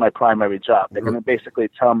when this is my primary job. They're going to basically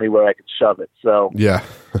tell me where I could shove it. So yeah.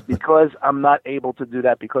 because I'm not able to do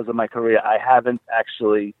that because of my career, I haven't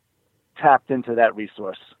actually tapped into that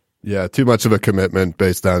resource. Yeah, too much of a commitment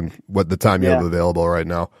based on what the time you have available right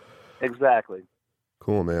now. Exactly.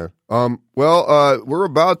 Cool, man. We're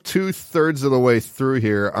about 2/3 of the way through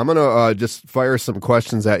here. I'm gonna just fire some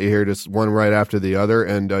questions at you here, just one right after the other,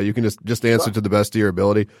 and you can just answer to the best of your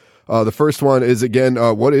ability. The first one is, again,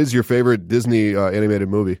 what is your favorite Disney animated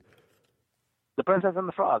movie? The Princess and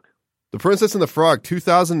the Frog. The Princess and the Frog,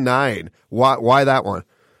 2009. Why that one?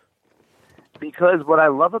 Because what I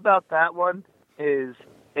love about that one is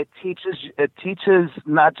it teaches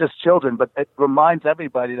not just children, but it reminds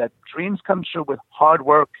everybody that dreams come true with hard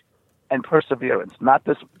work and perseverance, not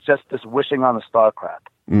just this wishing on a star crap.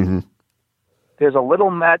 Mm-hmm. There's a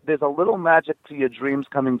little magic to your dreams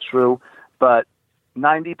coming true, but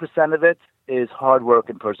 90% of it is hard work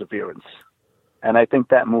and perseverance. And I think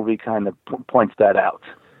that movie kind of points that out.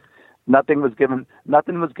 Nothing was given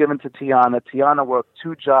to Tiana. Tiana worked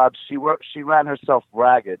 2 jobs. She ran herself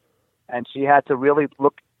ragged, and she had to really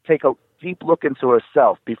take a deep look into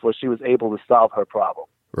herself before she was able to solve her problem.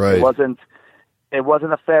 Right. It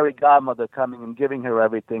wasn't a fairy godmother coming and giving her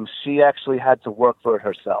everything. She actually had to work for it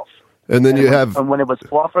herself. And then when it was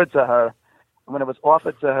offered to her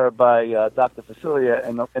by Dr. Facilia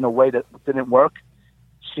in a way that didn't work,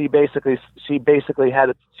 she basically she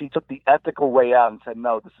took the ethical way out and said,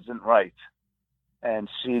 no, this isn't right. And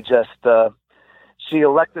she just she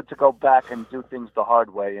elected to go back and do things the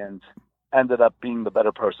hard way, and ended up being the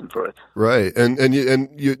better person for it. Right. And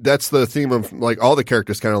you that's the theme of, like, all the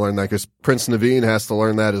characters kind of learn that, because Prince Naveen has to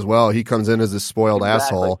learn that as well. He comes in as this spoiled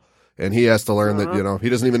asshole, and he has to learn that, he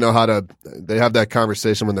doesn't even know how to. They have that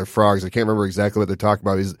conversation when they're frogs. I can't remember exactly what they're talking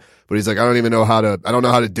about. But he's like, I don't know how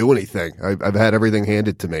to do anything. I've had everything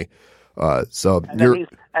handed to me.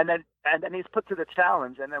 And then he's put to the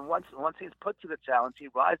challenge, and then once he's put to the challenge, he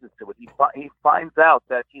rises to it. He finds out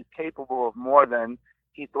that he's capable of more than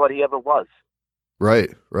he thought he ever was.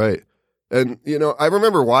 Right. And, I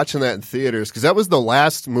remember watching that in theaters, because that was the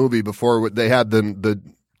last movie before they had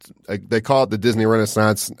they call it the Disney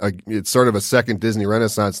Renaissance. It's sort of a second Disney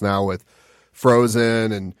Renaissance now with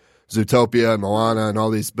Frozen and Zootopia and Moana and all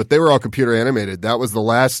these, but they were all computer animated. That was the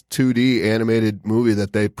last 2D animated movie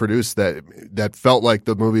that they produced that felt like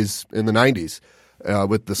the movies in the 90s,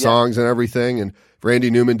 with the songs and everything. And Randy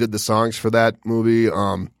Newman did the songs for that movie.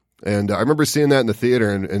 And I remember seeing that in the theater,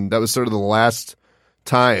 and that was sort of the last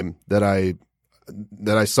time that I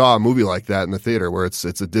saw a movie like that in the theater, where it's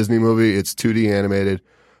a Disney movie, it's 2D animated,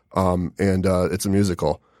 and it's a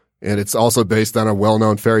musical. And it's also based on a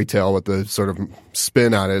well-known fairy tale with the sort of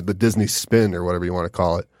spin on it, the Disney spin, or whatever you want to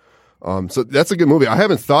call it. So that's a good movie. I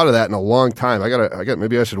haven't thought of that in a long time.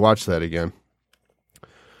 Maybe I should watch that again.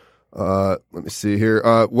 Let me see here.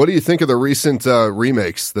 What do you think of the recent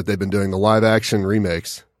remakes that they've been doing, the live-action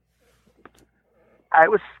remakes? I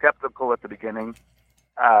was skeptical at the beginning.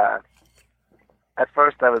 At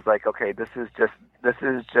first, I was like, okay, this is just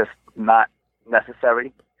not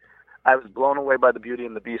necessary. I was blown away by the Beauty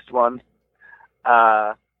and the Beast one.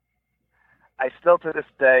 I still, to this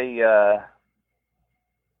day,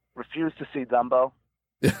 refuse to see Dumbo.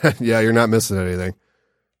 Yeah, you're not missing anything.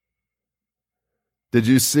 Did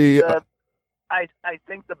you see? I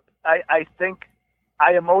think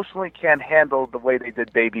I emotionally can't handle the way they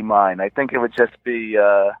did Baby Mine. I think it would just be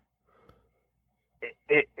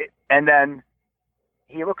and then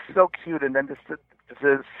he looks so cute, and then to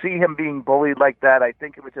see him being bullied like that, I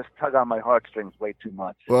think it would just tug on my heartstrings way too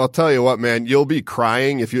much. Well, I'll tell you what, man, you'll be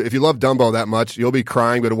crying if you love Dumbo that much. You'll be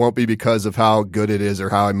crying, but it won't be because of how good it is or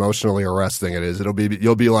how emotionally arresting it is.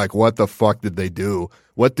 You'll be like, what the fuck did they do?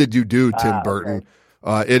 What did you do, Tim Burton?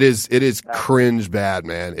 Okay. It is cringe bad,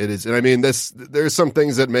 man. It is, and I mean there's some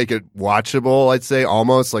things that make it watchable. I'd say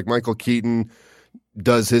almost like Michael Keaton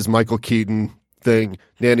does his Michael Keaton thing.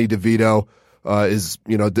 Danny DeVito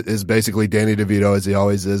is basically Danny DeVito as he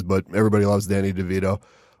always is, but everybody loves Danny DeVito.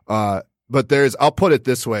 But I'll put it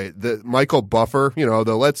this way: the Michael Buffer,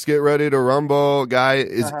 the "Let's Get Ready to Rumble" guy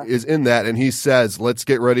is in that, and he says "Let's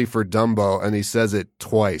get ready for Dumbo," and he says it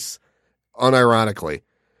twice, unironically.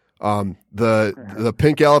 The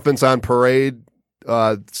pink elephants on parade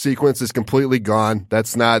sequence is completely gone.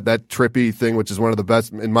 That's not that trippy thing, which is one of the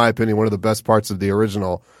best, in my opinion, one of the best parts of the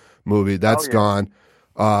original movie. That's gone.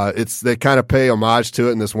 They kind of pay homage to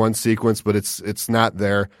it in this one sequence, but it's not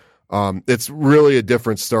there. It's really a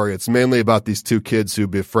different story. It's mainly about these two kids who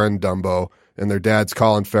befriend Dumbo, and their dad's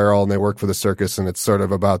Colin Farrell, and they work for the circus, and it's sort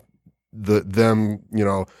of about them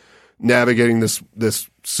navigating this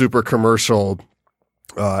super commercial,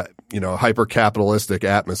 hyper capitalistic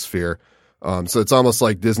atmosphere. So it's almost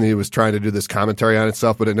like Disney was trying to do this commentary on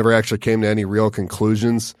itself, but it never actually came to any real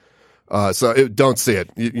conclusions. Don't see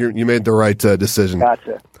it. You made the right decision.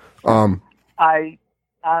 Gotcha. I'm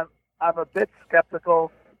a bit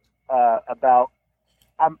skeptical about.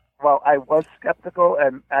 I was skeptical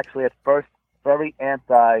and actually at first very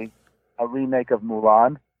anti a remake of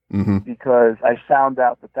Mulan because I found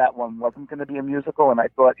out that one wasn't going to be a musical, and I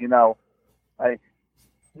thought, you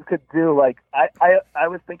could do I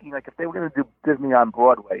was thinking if they were going to do Disney on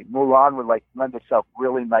Broadway, Mulan would lend itself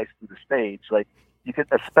really nice to the stage. You could,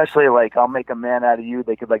 especially I'll Make a Man Out of You.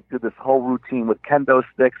 They could do this whole routine with kendo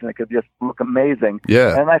sticks, and it could just look amazing.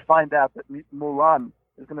 Yeah. And I find out that Mulan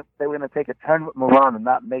they were going to take a turn with Mulan and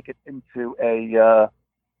not make it into a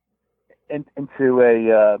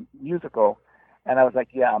musical. And I was like,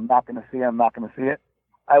 yeah, I'm not going to see it. I'm not going to see it.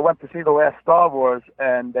 I went to see the last Star Wars,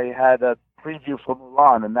 and they had a preview for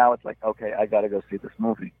Mulan, and now it's okay, I got to go see this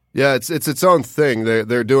movie. Yeah, it's its own thing.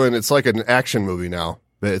 They're doing it's like an action movie now.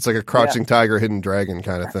 It's like a Crouching Tiger, Hidden Dragon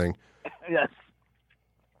kind of thing. Yes.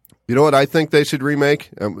 You know what I think they should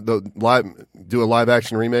remake? Do a live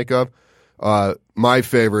action remake of? My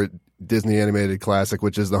favorite Disney animated classic,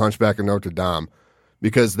 which is The Hunchback of Notre Dame,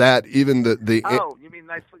 because that even the you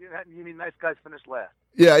mean Nice Guys Finish Last?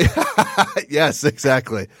 Yeah. Yes,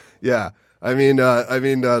 exactly. Yeah. I mean,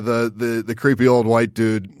 the creepy old white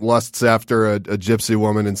dude lusts after a gypsy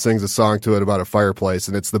woman and sings a song to it about a fireplace,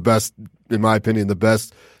 and it's the best, in my opinion, the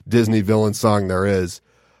best Disney villain song there is.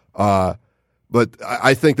 But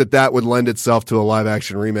I think that would lend itself to a live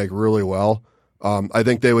action remake really well. I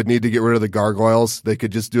think they would need to get rid of the gargoyles. They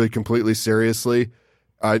could just do it completely seriously.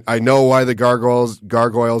 I know why the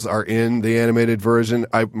gargoyles are in the animated version.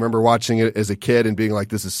 I remember watching it as a kid and being like,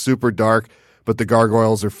 this is super dark, but the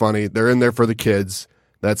gargoyles are funny. They're in there for the kids.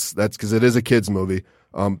 That's because it is a kids movie.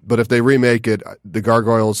 But if they remake it, the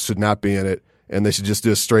gargoyles should not be in it, and they should just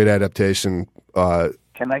do a straight adaptation.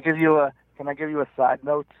 Can I give you a side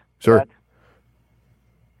note? Sure.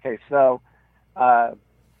 Okay, so the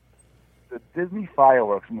Disney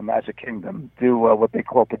fireworks in the Magic Kingdom do what they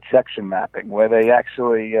call projection mapping, where they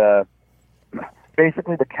actually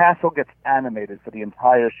basically the castle gets animated for the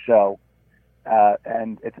entire show.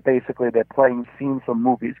 And it's basically they're playing scenes from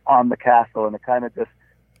movies on the castle, and it kind of the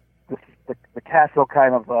castle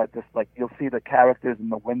kind of just you'll see the characters in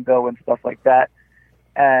the window and stuff like that.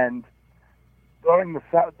 And during the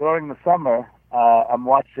summer,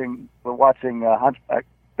 we're watching Hunchback.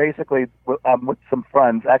 Basically, I'm with some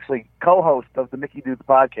friends, actually co-hosts of the Mickey Dudes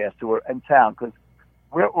podcast, who are in town because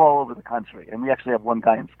we're all over the country, and we actually have one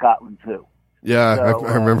guy in Scotland too. Yeah, so,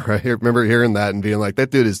 I remember hearing that and being like, that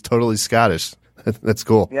dude is totally Scottish. That's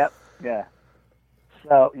cool. Yep. Yeah.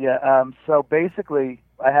 So basically,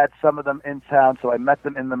 I had some of them in town, so I met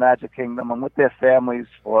them in the Magic Kingdom. I'm with their families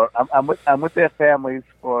I'm with their families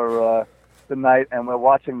for the night, and we're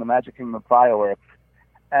watching the Magic Kingdom fireworks.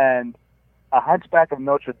 And a Hunchback of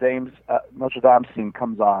Notre Dame scene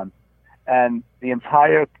comes on, and the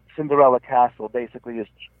entire Cinderella castle basically is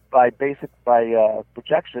by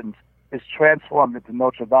projections is transformed into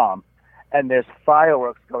Notre Dame, and there's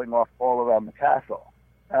fireworks going off all around the castle.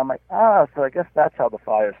 And I'm like, so I guess that's how the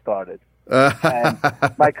fire started. And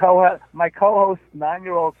my co-host's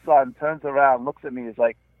 9-year-old son turns around, looks at me, is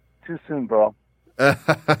like, too soon, bro.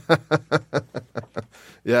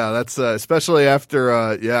 Yeah, that's especially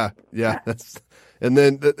after that's, and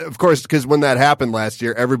then of course, because when that happened last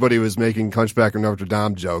year, everybody was making Hunchback of Notre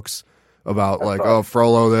Dame jokes about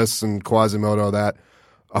Frollo this and Quasimodo that.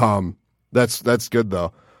 That's good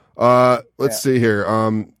though. Let's see here.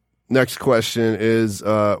 Next question is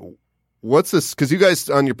what's this? Because you guys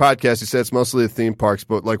on your podcast, you said it's mostly the theme parks,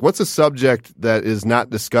 but like, what's a subject that is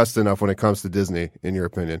not discussed enough when it comes to Disney, in your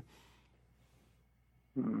opinion?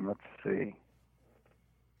 Let's see.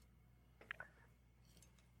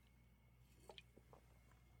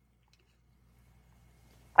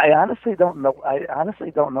 I honestly don't know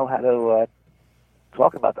how to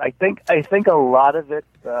talk about that. I think a lot of it.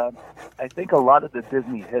 I think a lot of the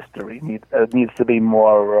Disney history needs to be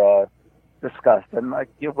more discussed. And like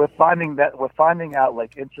we're finding out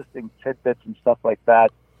like interesting tidbits and stuff like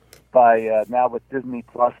that. By now with Disney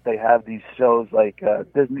Plus, they have these shows like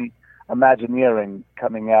Disney Imagineering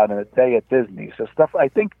coming out in a day at Disney. So stuff. I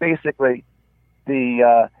think basically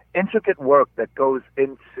the intricate work that goes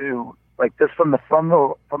into like this from the front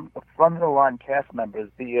of the line cast members,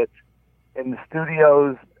 be it in the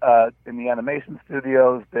studios, in the animation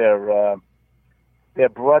studios, they're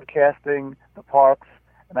broadcasting the parks,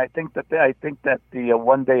 and I think that the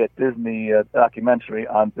One Day at Disney documentary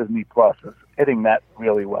on Disney Plus is hitting that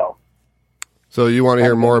really well. So you want to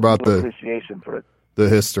hear more about the appreciation for it, the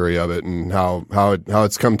history of it, and how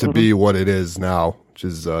it's come to be what it is now, which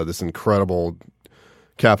is this incredible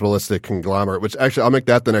capitalistic conglomerate. Which actually, I'll make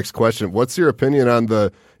that the next question. What's your opinion on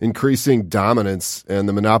the increasing dominance and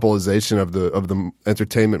the monopolization of the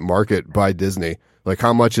entertainment market by Disney? Like,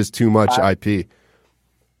 how much is too much IP?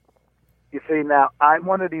 You see, now I'm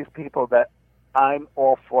one of these people that I'm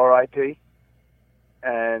all for IP,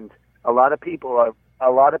 and a lot of people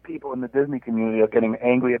in the Disney community are getting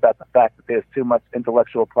angry about the fact that there's too much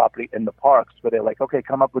intellectual property in the parks. Where they're like, okay,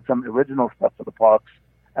 come up with some original stuff for the parks.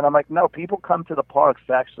 And I'm like, no, people come to the parks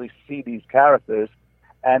to actually see these characters.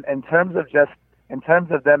 And in terms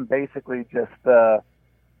of them basically just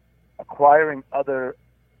acquiring other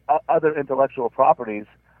intellectual properties,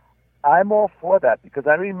 I'm all for that, because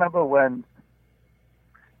I remember when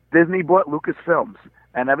Disney bought Lucasfilms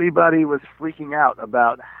and everybody was freaking out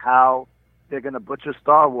about how they're going to butcher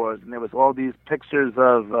Star Wars, and there was all these pictures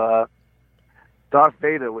of Darth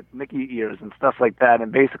Vader with Mickey ears and stuff like that,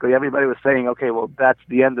 and basically everybody was saying, okay, well, that's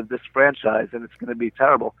the end of this franchise and it's going to be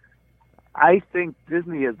terrible. I think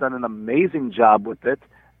Disney has done an amazing job with it.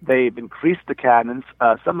 They've increased the canons.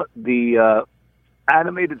 Some of the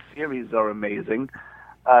animated series are amazing.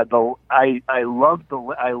 I love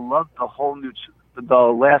the whole new the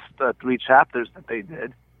last 3 chapters that they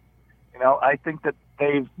did. You know, I think that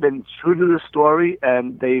they've been true to the story,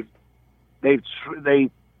 and they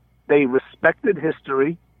respected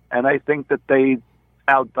history, and I think that they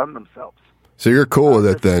outdone themselves. So you're cool with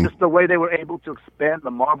it then? Just the way they were able to expand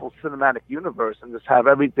the Marvel Cinematic Universe and just have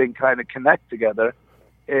everything kind of connect together.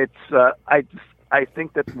 It's I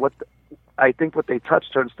think what they touch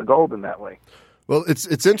turns to gold in that way. Well,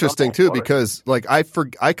 it's interesting too, because like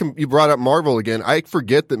you brought up Marvel again. I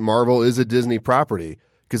forget that Marvel is a Disney property,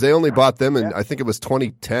 because they only bought them in I think it was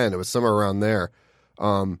 2010. It was somewhere around there.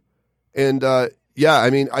 Yeah, I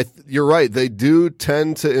mean, you're right. They do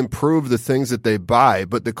tend to improve the things that they buy,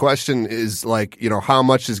 but the question is, like, you know, how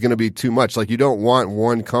much is going to be too much? Like, you don't want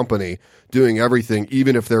one company doing everything,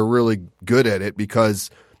 even if they're really good at it,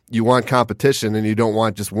 because you want competition, and you don't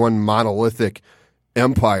want just one monolithic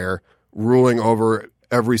empire ruling over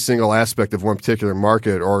every single aspect of one particular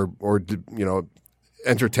market or you know,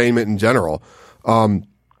 entertainment in general.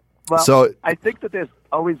 So I think that there's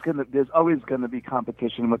always going to be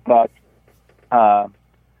competition with that.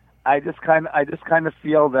 I just kind of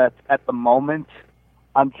feel that at the moment,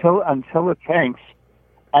 until it tanks,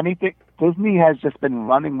 anything Disney has just been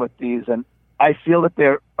running with these, and I feel that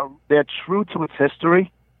they're true to its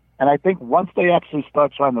history. And I think once they actually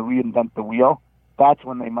start trying to reinvent the wheel, that's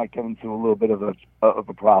when they might get into a little bit of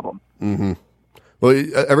a problem. Mm-hmm. Well,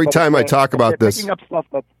 every time I talk about this, picking up stuff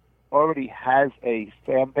that already has a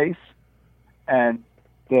fan base, and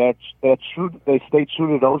they're true. They stay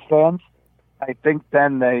true to those fans. I think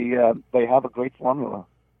then they have a great formula.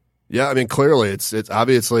 Yeah, I mean, clearly it's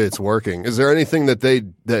obviously it's working. Is there anything that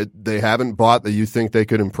they haven't bought that you think they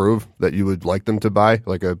could improve, that you would like them to buy,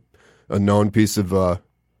 like a known piece of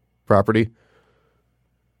property?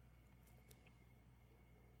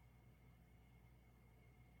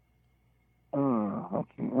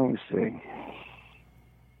 Okay, let me see.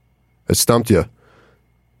 I stumped you.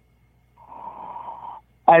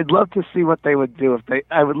 I'd love to see what they would do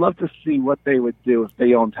I would love to see what they would do if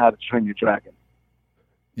they owned How to Train Your Dragon.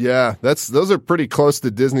 Yeah, those are pretty close to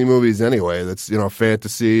Disney movies anyway. That's,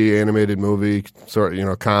 fantasy, animated movie, sort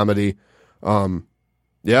of, comedy.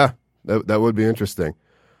 Yeah, that would be interesting.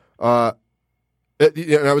 And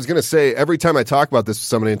I was going to say, every time I talk about this with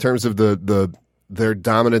somebody in terms of their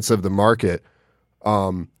dominance of the market,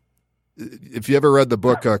 if you ever read the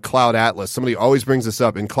book Cloud Atlas, somebody always brings this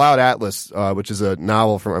up. In Cloud Atlas, which is a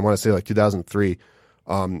novel from, I want to say, like 2003,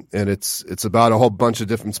 and it's about a whole bunch of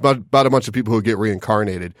different, it's about a bunch of people who get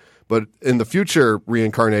reincarnated. But in the future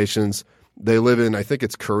reincarnations, they live in, I think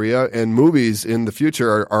it's Korea, and movies in the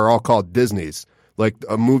future are all called Disneys. Like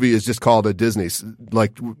a movie is just called a Disney.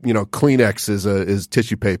 Like, Kleenex is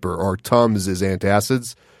tissue paper, or Tums is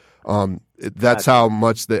antacids. That's how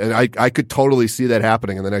much and I could totally see that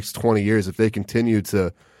happening in the next 20 years if they continue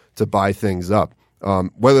to buy things up.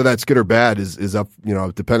 Whether that's good or bad is up,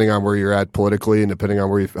 depending on where you're at politically and depending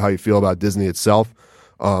on how you feel about Disney itself.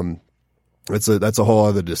 That's a whole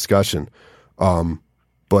other discussion.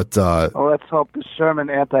 Let's hope the Sherman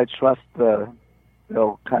antitrust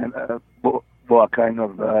bill kind of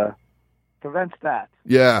prevents that.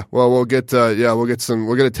 Yeah, well, we'll get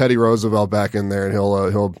a Teddy Roosevelt back in there, and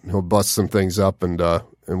he'll bust some things up, and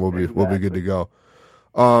we'll be good to go.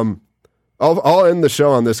 I'll end the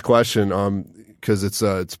show on this question because it's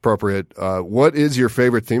appropriate. What is your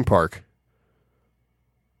favorite theme park?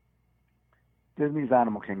 Disney's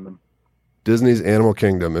Animal Kingdom. Disney's Animal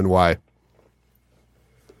Kingdom, and why?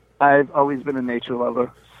 I've always been a nature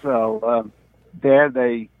lover, so there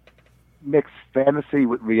they mix fantasy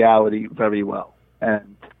with reality very well.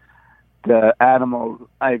 And the animals,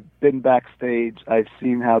 I've been backstage, I've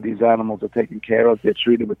seen how these animals are taken care of. They're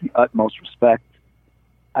treated with the utmost respect.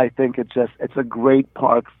 I think it's a great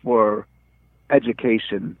park for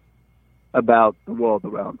education about the world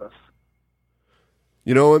around us.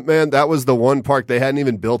 You know what, man? That was the one park, they hadn't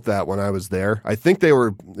even built that when I was there. I think it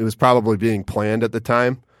was probably being planned at the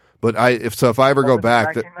time. But if I ever go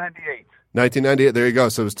back, 1998. 1998. There you go.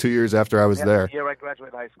 So it was 2 years after I was there. The year I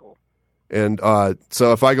graduated high school. And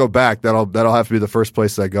so if I go back, that'll have to be the first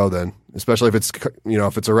place I go then, especially if it's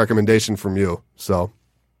if it's a recommendation from you. So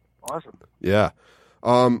awesome. Yeah.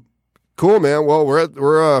 Cool, man.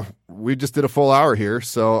 Well, we just did a full hour here,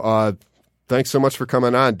 so thanks so much for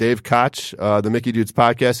coming on, Dave Koch, the Mickey Dudes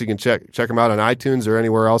podcast. You can check them out on iTunes or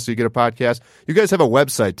anywhere else you get a podcast. You guys have a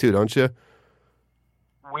website too, don't you?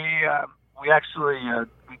 We actually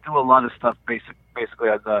we do a lot of stuff basically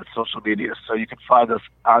on social media. So you can find us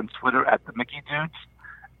on Twitter at the Mickey Dudes,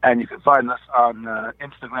 and you can find us on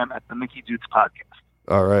Instagram at the Mickey Dudes podcast.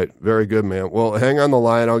 All right, very good, man. Well, hang on the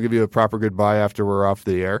line. I'll give you a proper goodbye after we're off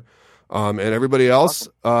the air. And everybody else,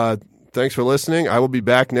 thanks for listening. I will be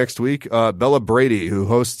back next week. Bella Brady, who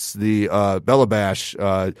hosts the Bella Bash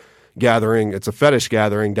gathering, it's a fetish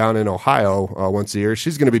gathering down in Ohio once a year.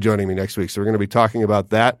 She's going to be joining me next week, so we're going to be talking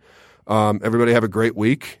about that. Everybody have a great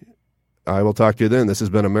week. I will talk to you then. This has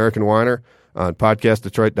been American Whiner on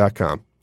podcastdetroit.com.